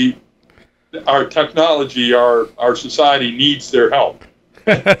say our technology, our society needs their help.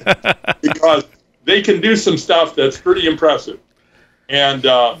 Because they can do some stuff that's pretty impressive, and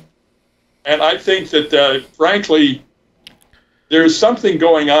I think that frankly, there's something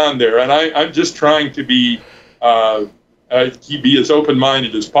going on there, and I'm just trying to be as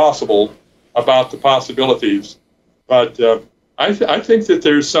open-minded as possible about the possibilities, but I think that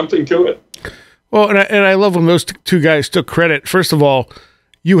there's something to it. Well, and I love when those two guys took credit. First of all,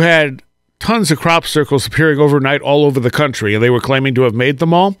 you had tons of crop circles appearing overnight all over the country, and they were claiming to have made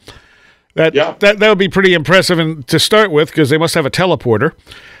them all. That would be pretty impressive to start with, because they must have a teleporter.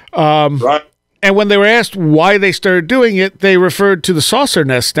 Right. And when they were asked why they started doing it, they referred to the saucer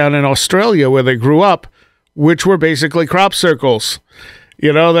nests down in Australia where they grew up, which were basically crop circles.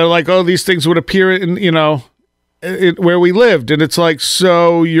 They're like, oh, these things would appear in, where we lived. And it's like,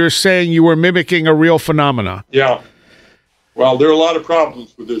 so you're saying you were mimicking a real phenomena. Yeah. Well, there are a lot of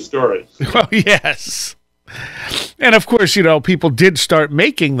problems with this story. Well, yes. And of course, you know, people did start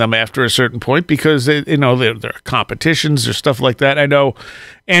making them after a certain point because, you know, there are competitions or stuff like that. I know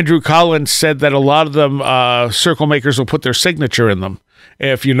Andrew Collins said that a lot of them, circle makers will put their signature in them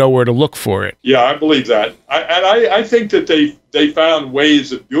if you know where to look for it. Yeah, I believe that. I think that they found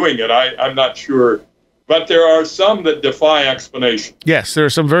ways of doing it. I'm not sure. But there are some that defy explanation. Yes, there are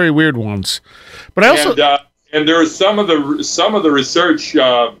some very weird ones. But I also... And there is some of the research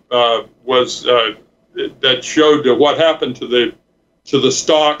that showed what happened to the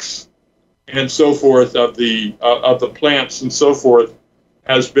stalks and so forth of the plants and so forth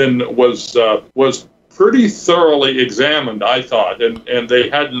was pretty thoroughly examined, I thought, and they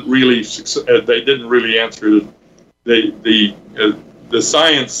didn't really answer the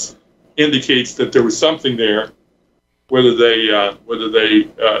science indicates that there was something there, whether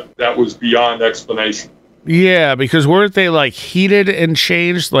that was beyond explanation. Yeah, because weren't they like heated and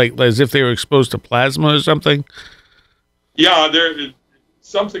changed, like as if they were exposed to plasma or something? Yeah, there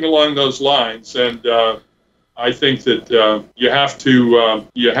something along those lines, and I think that you have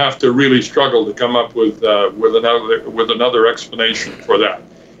to really struggle to come up with another explanation for that.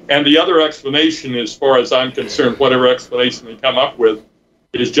 And the other explanation, as far as I'm concerned, whatever explanation they come up with,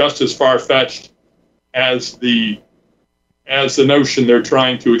 is just as far-fetched as the notion they're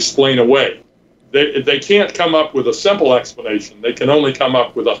trying to explain away. They can't come up with a simple explanation. They can only come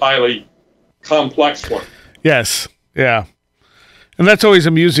up with a highly complex one. Yes, yeah. And that's always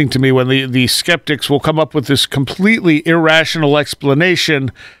amusing to me when the skeptics will come up with this completely irrational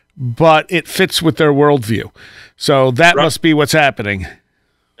explanation, but it fits with their worldview. So that must be what's happening.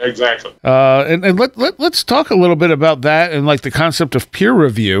 Exactly. And let's talk a little bit about that and like the concept of peer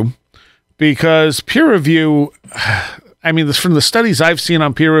review, because peer review... I mean, from the studies I've seen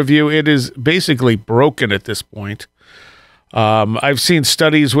on peer review, it is basically broken at this point. I've seen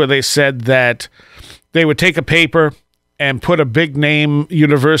studies where they said that they would take a paper and put a big name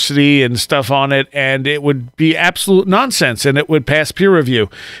university and stuff on it, and it would be absolute nonsense, and it would pass peer review.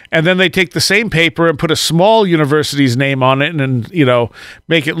 And then they take the same paper and put a small university's name on it and, you know,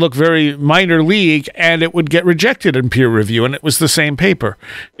 make it look very minor league, and it would get rejected in peer review, and it was the same paper.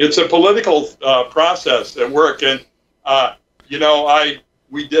 It's a political process at work, and you know, I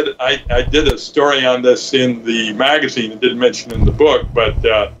did a story on this in the magazine. I didn't mention in the book, but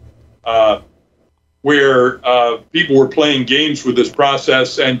where people were playing games with this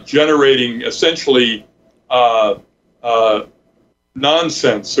process and generating essentially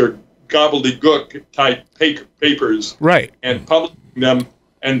nonsense or gobbledygook type papers, right? And publishing them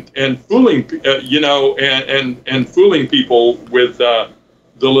and fooling and fooling people with the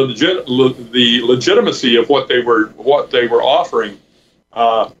legitimacy of what they were offering,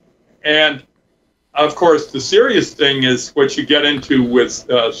 and of course the serious thing is what you get into with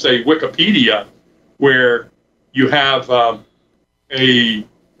say Wikipedia, where you have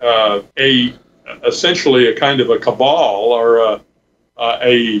essentially a kind of a cabal or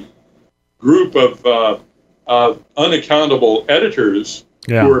a group of unaccountable editors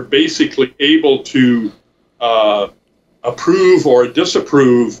who are basically able to approve or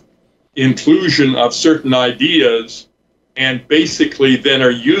disapprove inclusion of certain ideas, and basically then are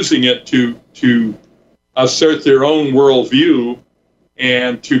using it to assert their own worldview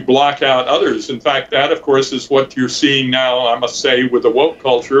and to block out others. In fact, that of course is what you're seeing now, I must say, with the woke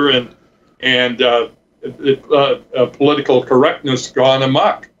culture and political correctness gone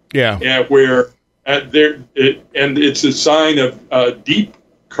amok. Yeah, where and it's a sign of deep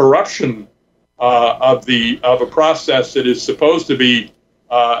corruption of a process that is supposed to be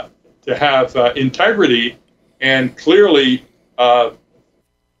to have integrity, and clearly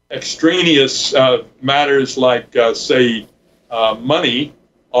extraneous matters like say money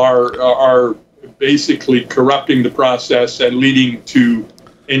are basically corrupting the process and leading to,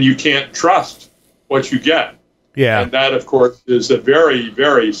 and you can't trust what you get. Yeah, and that of course is a very,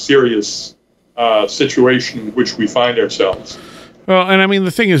 very serious situation in which we find ourselves. Well, and I mean,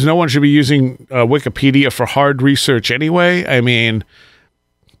 the thing is, no one should be using Wikipedia for hard research anyway. I mean,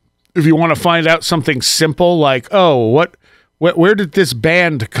 if you want to find out something simple like, oh, where did this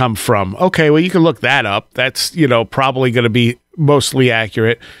band come from? Okay, well, you can look that up. That's, you know, probably going to be mostly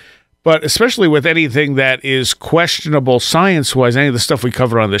accurate. But especially with anything that is questionable science-wise, any of the stuff we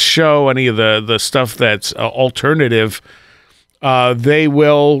cover on the show, any of the stuff that's alternative, they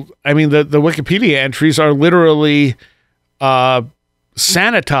will, I mean, the Wikipedia entries are literally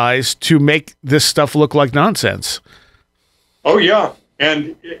sanitized to make this stuff look like nonsense. Oh yeah,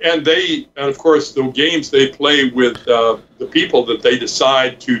 and of course the games they play with the people that they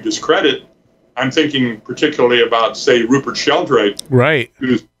decide to discredit. I'm thinking particularly about, say, Rupert Sheldrake, right?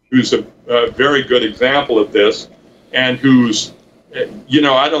 who's a very good example of this, and who's,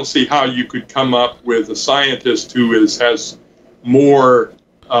 I don't see how you could come up with a scientist who has more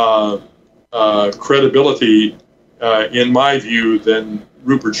credibility, in my view, than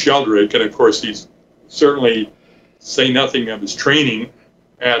Rupert Sheldrake. And of course, he's certainly, say nothing of his training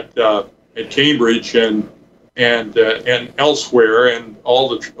at Cambridge and elsewhere, and all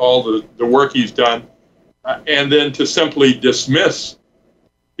the work he's done, and then to simply dismiss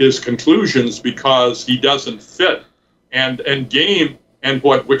his conclusions because he doesn't fit, and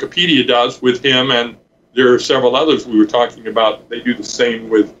what Wikipedia does with him, and there are several others we were talking about. They do the same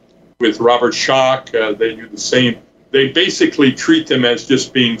with Robert Schoch. They do the same. They basically treat them as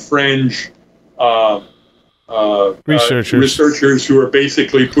just being fringe researchers who are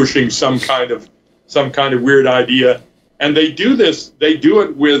basically pushing some kind of weird idea. And they do this. They do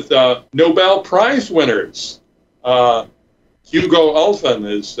it with Nobel Prize winners. Hugo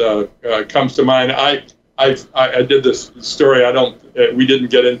Alfvén comes to mind. I did this story. We didn't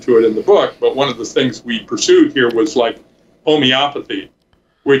get into it in the book, but one of the things we pursued here was like homeopathy,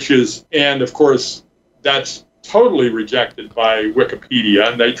 and of course that's totally rejected by Wikipedia,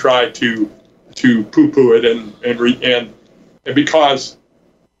 and they try to poo-poo it and because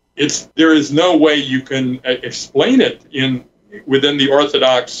there is no way you can explain it within the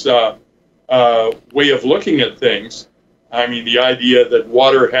orthodox way of looking at things. I mean, the idea that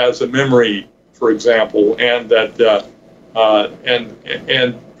water has a memory, for example, and that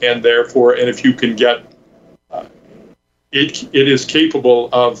and therefore, and if you can get it is capable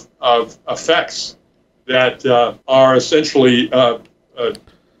of effects that are essentially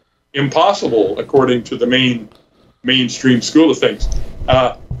impossible according to the mainstream school of things.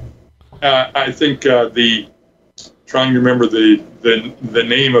 I think trying to remember the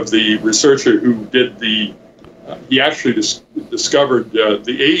name of the researcher who did he actually discovered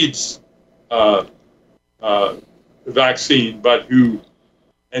the AIDS vaccine, but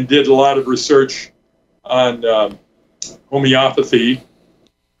and did a lot of research on homeopathy,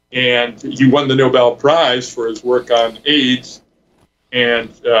 and he won the Nobel Prize for his work on AIDS, and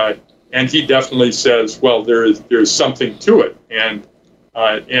he definitely says, well, there's something to it, and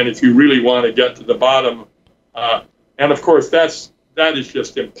if you really want to get to the bottom, and of course that is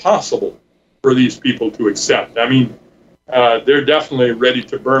just impossible for these people to accept. I mean, they're definitely ready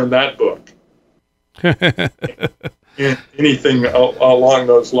to burn that book. Anything along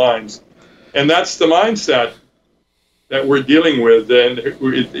those lines, and that's the mindset that we're dealing with, and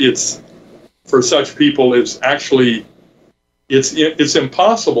it's for such people. It's actually it's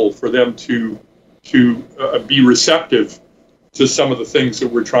impossible for them to be receptive to some of the things that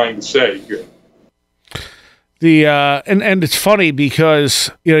we're trying to say here. And it's funny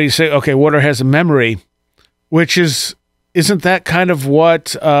because you say, okay, water has a memory, which isn't that kind of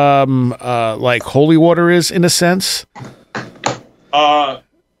what like holy water is in a sense?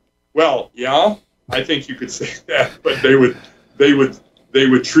 Well, yeah, I think you could say that, but they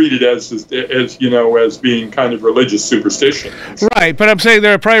would treat it as being kind of religious superstition. Right, but I'm saying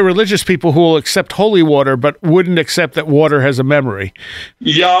there are probably religious people who will accept holy water, but wouldn't accept that water has a memory.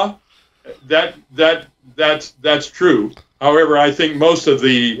 Yeah, that's true. However, I think most of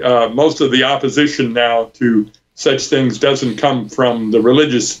the opposition now to such things doesn't come from the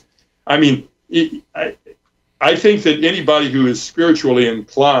religious. I mean, I think that anybody who is spiritually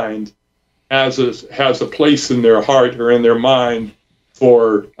inclined has a place in their heart or in their mind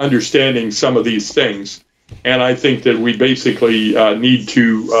for understanding some of these things, and I think that we basically need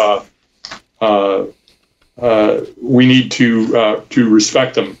to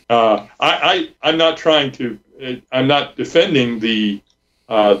respect them. I'm not trying to. I'm not defending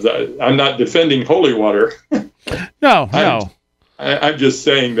I'm not defending holy water. No. I'm just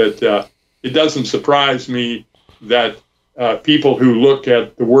saying that it doesn't surprise me that people who look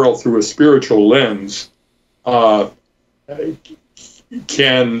at the world through a spiritual lens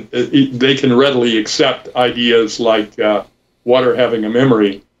can readily accept ideas like water having a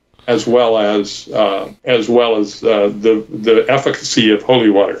memory, as well as the efficacy of holy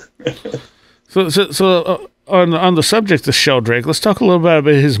water. So on the subject of Sheldrake, let's talk a little bit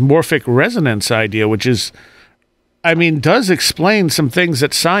about his morphic resonance idea, which is, does explain some things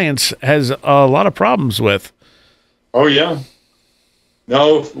that science has a lot of problems with. Oh yeah,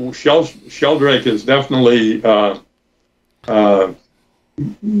 no, Sheldrake has definitely got a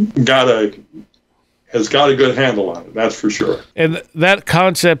good handle on it. That's for sure. And that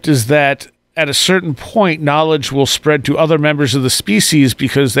concept is that at a certain point, knowledge will spread to other members of the species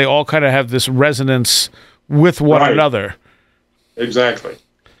because they all kind of have this resonance with one another. Exactly.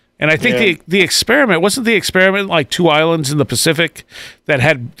 And I think the experiment, wasn't the experiment like 2 islands in the Pacific that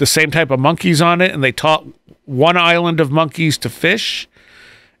had the same type of monkeys on it, and they taught one island of monkeys to fish,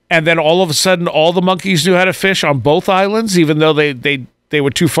 and then all of a sudden all the monkeys knew how to fish on both islands, even though they were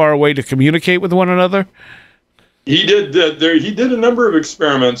too far away to communicate with one another? He did he did a number of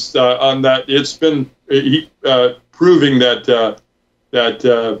experiments on that. It's been proving that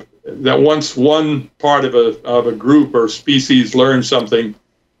once one part of a group or species learns something,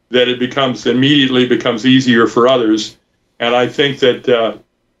 that it immediately becomes easier for others. And I think that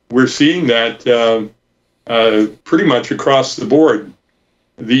we're seeing that pretty much across the board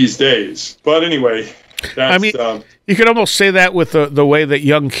these days. But anyway, that's, you could almost say that with the way that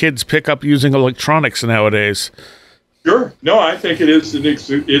young kids pick up using electronics nowadays. Sure. No, I think it is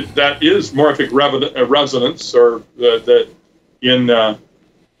that is morphic resonance, or that in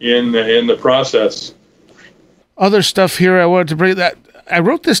the process. Other stuff here I wanted to bring that. I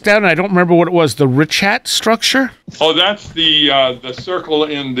wrote this down, and I don't remember what it was. The Richat structure. Oh, that's the circle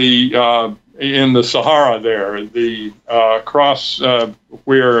in the Sahara there. The cross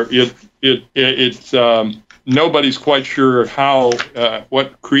where it's nobody's quite sure how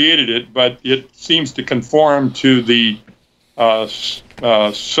what created it, but it seems to conform to the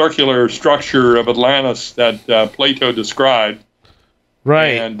circular structure of Atlantis that Plato described.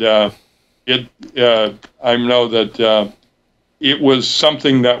 Right. And I know that. It was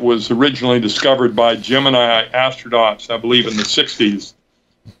something that was originally discovered by Gemini astronauts, I believe, in the 60s.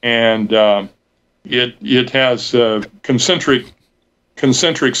 And it has concentric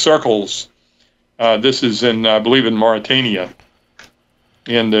circles. This is I believe, in Mauritania,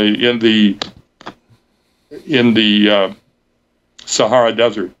 in the Sahara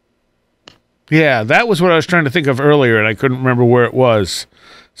Desert. Yeah, that was what I was trying to think of earlier, and I couldn't remember where it was.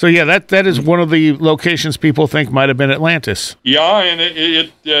 So yeah, that is one of the locations people think might have been Atlantis. Yeah,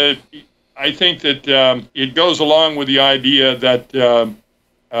 and I think that it goes along with the idea that,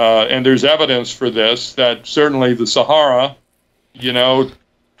 and there's evidence for this, that certainly the Sahara,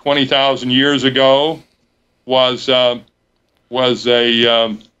 20,000 years ago, was a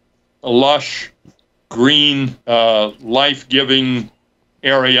lush, green, life-giving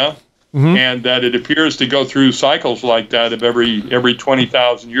area. Mm-hmm. And that it appears to go through cycles like that of every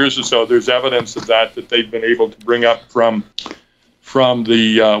 20,000 years or so. There's evidence of that they've been able to bring up from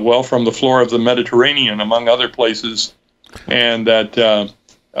the floor of the Mediterranean, among other places, and that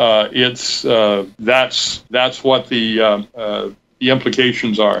that's what the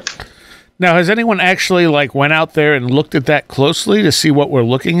implications are. Now, has anyone actually went out there and looked at that closely to see what we're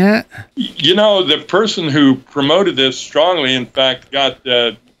looking at? The person who promoted this strongly, in fact,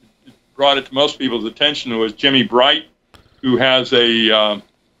 brought it to most people's attention, was Jimmy Bright, who has his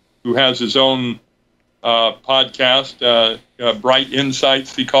own podcast, Bright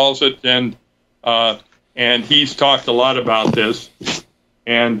Insights, he calls it, and he's talked a lot about this,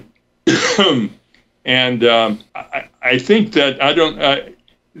 and I think that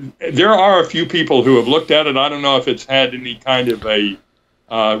there are a few people who have looked at it. I don't know if it's had any kind of I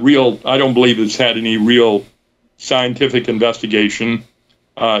don't believe it's had any real scientific investigation.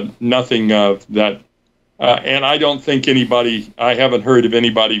 Nothing of that, and I don't think I haven't heard of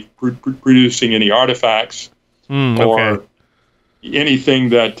anybody producing any artifacts or anything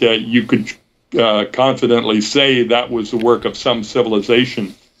that you could confidently say that was the work of some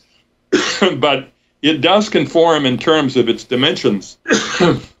civilization. But it does conform in terms of its dimensions.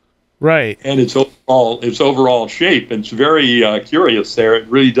 Right. And its overall shape. It's very curious there. It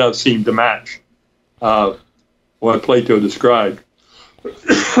really does seem to match what Plato described.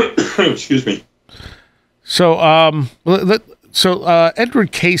 Excuse me. So, Edgar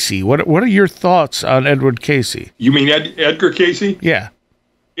Cayce. What are your thoughts on Edgar Cayce? You mean Edgar Cayce? Yeah.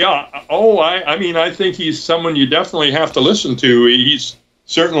 Yeah. Oh, I think he's someone you definitely have to listen to. He's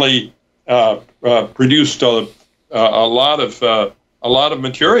certainly produced a lot of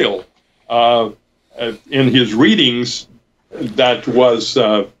material in his readings that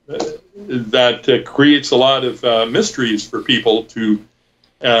creates a lot of mysteries for people to.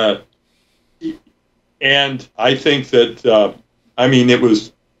 And I think that, it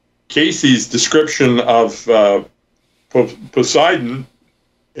was Cayce's description of Poseidon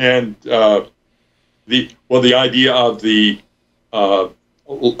and the idea of the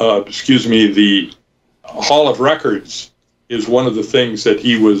Hall of Records is one of the things that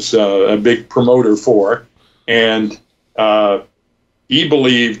he was a big promoter for. And he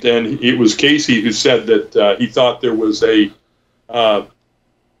believed, and it was Cayce who said that he thought there was a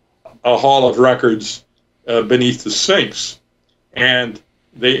Hall of Records beneath the Sphinx, and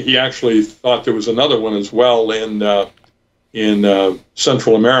he actually thought there was another one as well in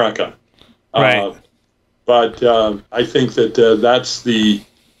Central America. Right. But I think that that's the.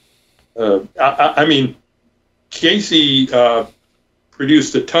 I mean, Cayce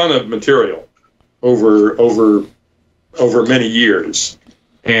produced a ton of material over many years,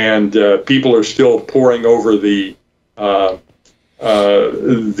 and people are still poring over the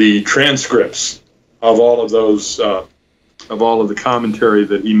transcripts of all of those of all of the commentary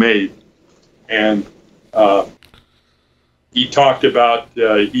that he made, and he talked about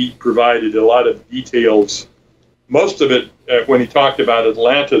he provided a lot of details. Most of it, when he talked about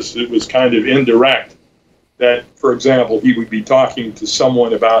Atlantis, it was kind of indirect. That, for example, he would be talking to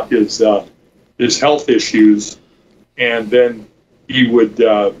someone about his health issues, and then he would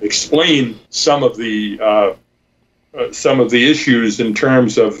explain some of the issues in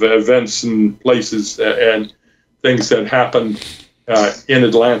terms of events and places and things that happened in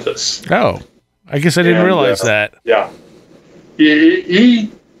Atlantis. Oh, I guess I didn't realize that. Yeah, he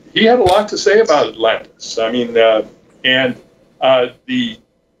had a lot to say about Atlantis. I mean, and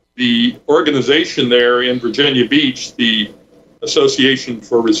the organization there in Virginia Beach, the Association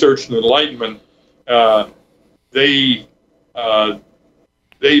for Research and Enlightenment, they've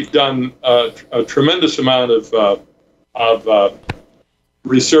done a tremendous amount of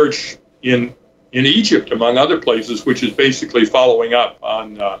research in Egypt, among other places, which is basically following up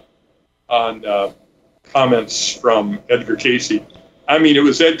on comments from Edgar Cayce. I mean, it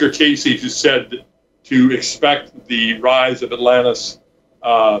was Edgar Cayce who said to expect the rise of Atlantis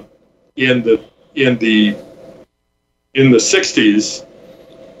in the 60s.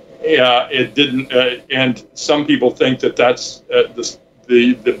 It didn't, and some people think that that's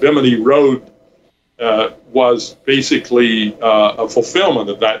the Bimini Road was basically a fulfillment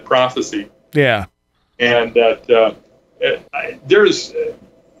of that prophecy. Yeah, and that there's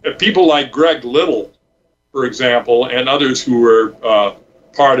people like Greg Little, for example, and others who were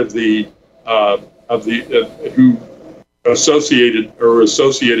part of the who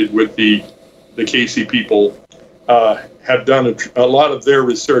associated with the Cayce people have done a lot of their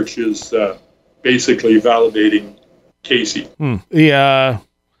research is basically validating Cayce.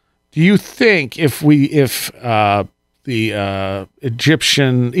 Do you think if the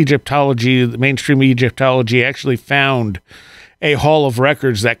Egyptology, the mainstream Egyptology, actually found a hall of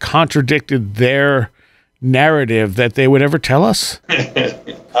records that contradicted their narrative, that they would ever tell us?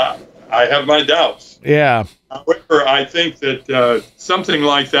 I have my doubts. Yeah. However, I think that something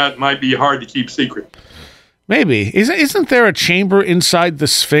like that might be hard to keep secret. Maybe. Isn't there a chamber inside the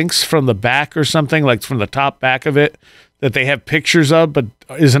Sphinx from the back or something, like from the top back of it, that they have pictures of but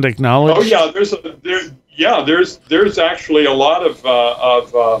isn't acknowledged? Oh yeah, there's actually a lot of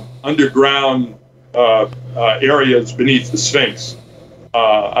underground areas beneath the Sphinx.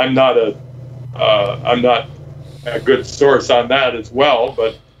 I'm not a good source on that as well,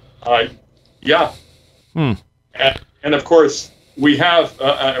 but yeah. And of course, we have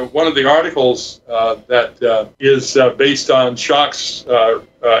one of the articles that is based on Schoch's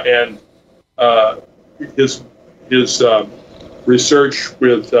and his research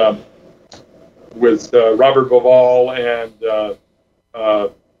with Robert Bauval and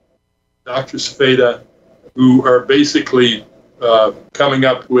Dr. Safeda, who are basically coming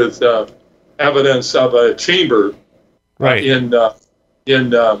up with evidence of a chamber in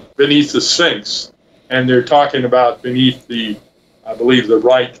beneath the Sphinx, and they're talking about beneath I believe the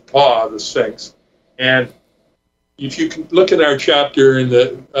right paw of the Sphinx. And if you can look at our chapter in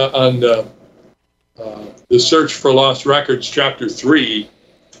on the Search for Lost Records, chapter 3,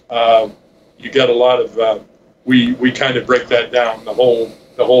 you get a lot of we kind of break that down, the whole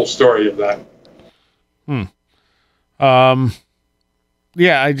story of that.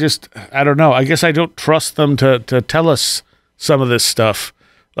 Yeah, I don't know. I guess I don't trust them to tell us some of this stuff.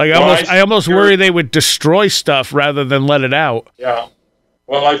 Like, I almost worry they would destroy stuff rather than let it out. Yeah.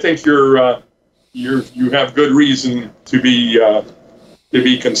 Well, I think you have good reason to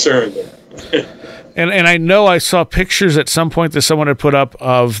be concerned there. And I know I saw pictures at some point that someone had put up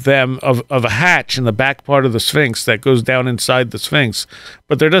of a hatch in the back part of the Sphinx that goes down inside the Sphinx,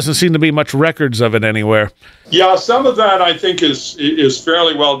 but there doesn't seem to be much records of it anywhere. Yeah, some of that I think is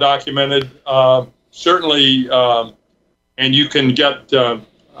fairly well documented. Certainly, and you can get.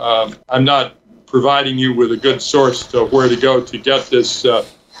 I'm not providing you with a good source to where to go to get this,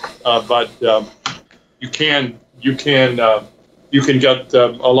 but you can get a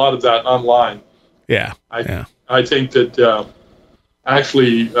lot of that online. Yeah. I think that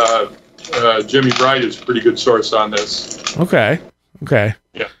actually Jimmy Bright is a pretty good source on this. Okay.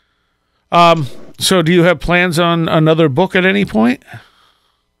 Yeah. So do you have plans on another book at any point?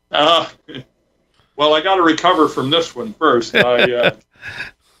 Well, Well, I got to recover from this one first. I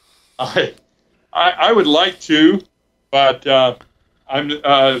would like to, but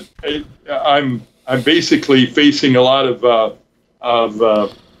I'm basically facing a lot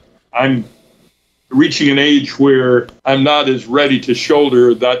of I'm reaching an age where I'm not as ready to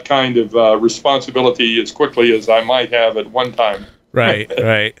shoulder that kind of responsibility as quickly as I might have at one time. Right,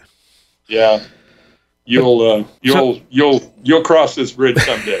 right. Yeah. You'll cross this bridge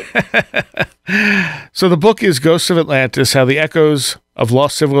someday. So the book is Ghosts of Atlantis: How the Echoes of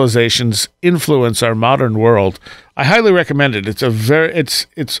Lost Civilizations Influence Our Modern World. I highly recommend it. It's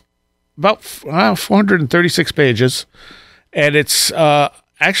about 436 pages, and it's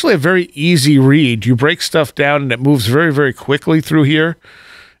actually a very easy read. You break stuff down, and it moves very, very quickly through here.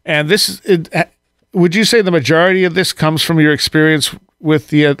 And would you say the majority of this comes from your experience with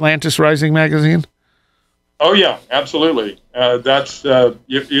the Atlantis Rising magazine? Oh yeah, absolutely. It's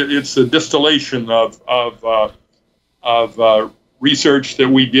a distillation of research that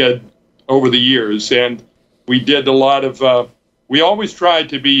we did over the years, and we did a lot of. We always tried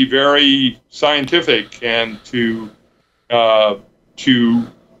to be very scientific and to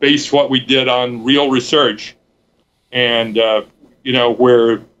base what we did on real research, and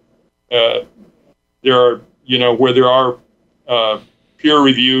where there are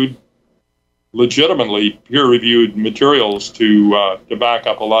legitimately peer-reviewed materials to back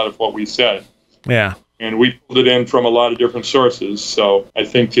up a lot of what we said. Yeah, and we pulled it in from a lot of different sources. So I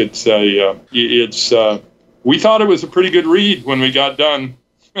think we thought it was a pretty good read when we got done.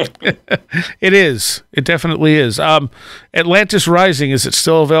 It is. It definitely is. Atlantis Rising, is it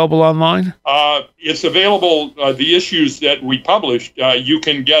still available online? It's available. The issues that we published, you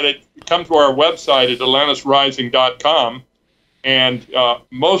can get it. Come to our website at atlantisrising.com, and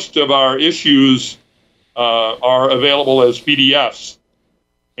most of our issues are available as PDFs,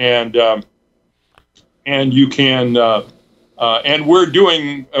 and you can. And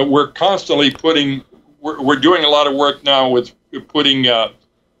we're constantly putting. We're doing a lot of work now with putting a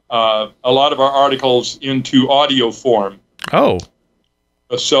lot of our articles into audio form. Oh.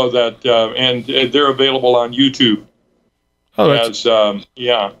 So that, and they're available on YouTube. Oh, that's...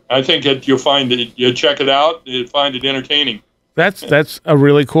 yeah. I think that you'll find it, you check it out, you'll find it entertaining. That's a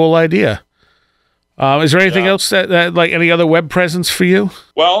really cool idea. Is there anything else that like any other web presence for you?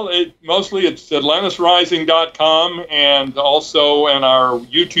 Well, mostly it's atlantisrising.com, and also in our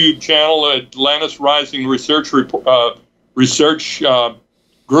YouTube channel, Atlantis Rising Research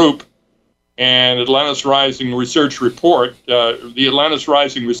Group, and Atlantis Rising Research Report. The Atlantis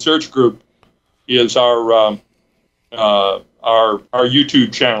Rising Research Group is our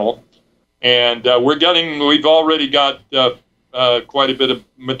YouTube channel, and we've already got quite a bit of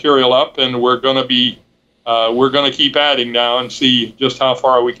material up, and we're going to keep adding now and see just how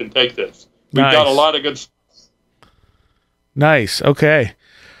far we can take this. We've got a lot of good stuff. Nice. Okay.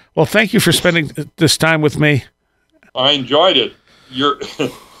 Well, thank you for spending this time with me. I enjoyed it.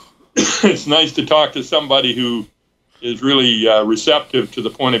 It's nice to talk to somebody who is really receptive to the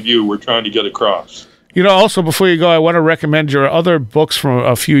point of view we're trying to get across. Also, before you go, I want to recommend your other books from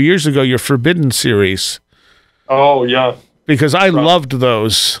a few years ago, your Forbidden series. Oh, yeah. Because I loved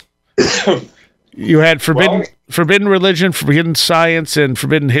those. You had Forbidden Religion, Forbidden Science, and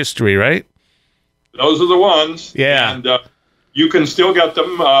Forbidden History, right? Those are the ones. Yeah. And you can still get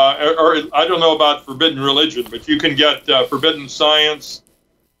them, or I don't know about Forbidden Religion, but you can get Forbidden Science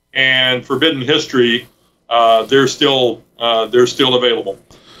and Forbidden History. They're still available.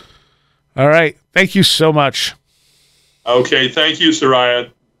 All right. Thank you so much. Okay. Thank you,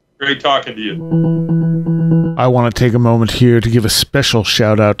 Seriah. Great talking to you. I want to take a moment here to give a special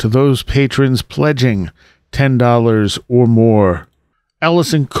shout out to those patrons pledging $10 or more.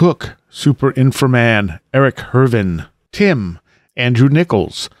 Allison Cook, Super Inframan, Eric Hervin, Tim, Andrew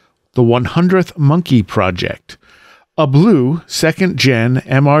Nichols, The 100th Monkey Project, a blue 2nd Gen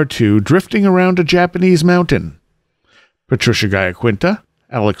MR2 drifting around a Japanese mountain, Patricia Giaquinta,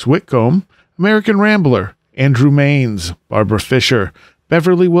 Alex Whitcomb, American Rambler, Andrew Maines, Barbara Fisher,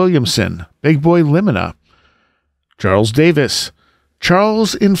 Beverly Williamson, Big Boy Limina, Charles Davis,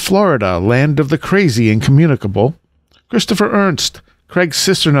 Charles in Florida, Land of the Crazy Incommunicable, Christopher Ernst, Craig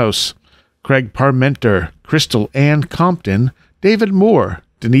Cisternos, Craig Parmenter, Crystal Ann Compton, David Moore,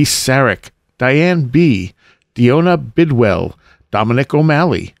 Denise Sarek, Diane B., Diona Bidwell, Dominic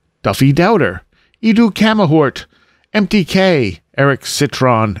O'Malley, Duffy Dowder, Edu Camahort, MTK, Eric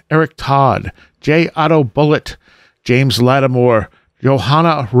Citron, Eric Todd, J. Otto Bullitt, James Lattimore,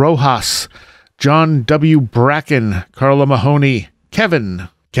 Johanna Rojas, John W. Bracken, Carla Mahoney, Kevin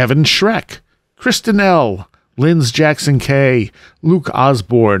Schreck, Kristen L., Linz Jackson K, Luke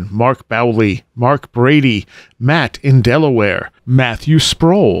Osborne, Mark Bowley, Mark Brady, Matt in Delaware, Matthew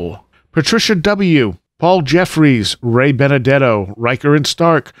Sproul, Patricia W., Paul Jeffries, Ray Benedetto, Riker and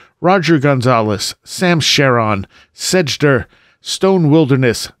Stark, Roger Gonzalez, Sam Sharon, Sedgder, Stone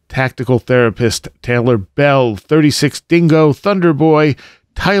Wilderness, Tactical Therapist, Taylor Bell, 36 Dingo, Thunderboy,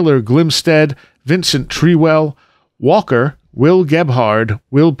 Tyler Glimstead, Vincent Trewell, Walker, Will Gebhard,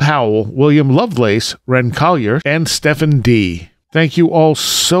 Will Powell, William Lovelace, Ren Collier, and Stephen D. Thank you all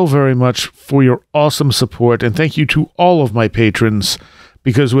so very much for your awesome support, and thank you to all of my patrons,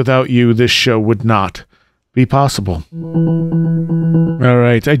 because without you, this show would not be possible. All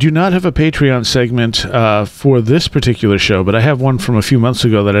right. I do not have a Patreon segment for this particular show, but I have one from a few months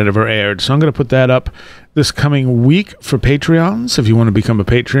ago that I never aired. So I'm going to put that up this coming week for Patreons. If you want to become a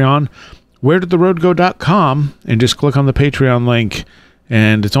Patreon, wheredidtheroadgo.com, and just click on the Patreon link.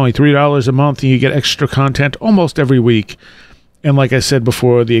 And it's only $3 a month, and you get extra content almost every week. And like I said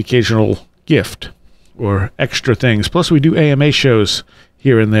before, the occasional gift or extra things. Plus, we do AMA shows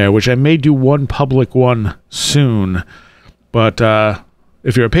here and there, which I may do one public one soon. But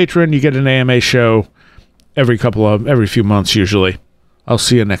if you're a patron, you get an AMA show every few months usually. I'll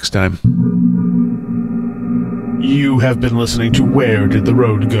see you next time. You have been listening to Where Did the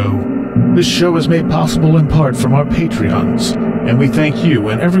Road Go? This show is made possible in part from our Patreons, and we thank you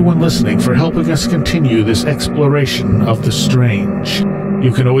and everyone listening for helping us continue this exploration of the strange.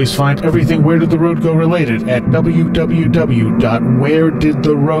 You can always find everything Where Did the Road Go related at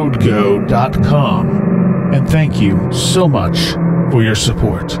www.wheredidtheroadgo.com. And thank you so much for your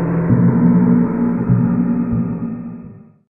support.